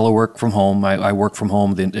get to telework from home. I work from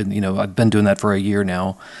home. And I've been doing that for a year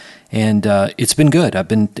now. And it's been good.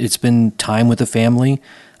 It's been time with the family.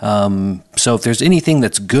 So if there's anything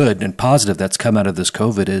that's good and positive that's come out of this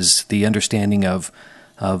COVID is the understanding of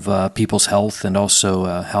people's health and also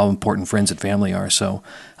how important friends and family are. So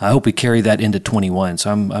I hope we carry that into 21. So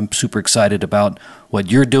I'm super excited about what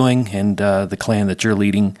you're doing and the clan that you're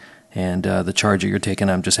leading and the charge that you're taking.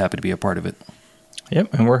 I'm just happy to be a part of it.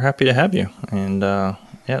 Yep, and we're happy to have you. And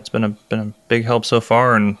it's been a big help so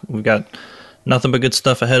far, and we've got nothing but good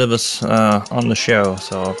stuff ahead of us on the show.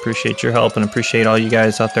 So I appreciate your help and appreciate all you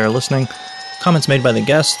guys out there listening. Comments made by the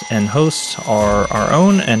guests and hosts are our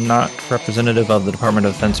own and not representative of the Department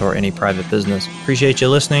of Defense or any private business. Appreciate you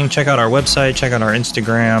listening. Check out our website, check out our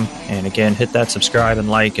Instagram, and again, hit that subscribe and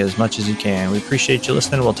like as much as you can. We appreciate you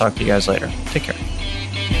listening. We'll talk to you guys later. Take care.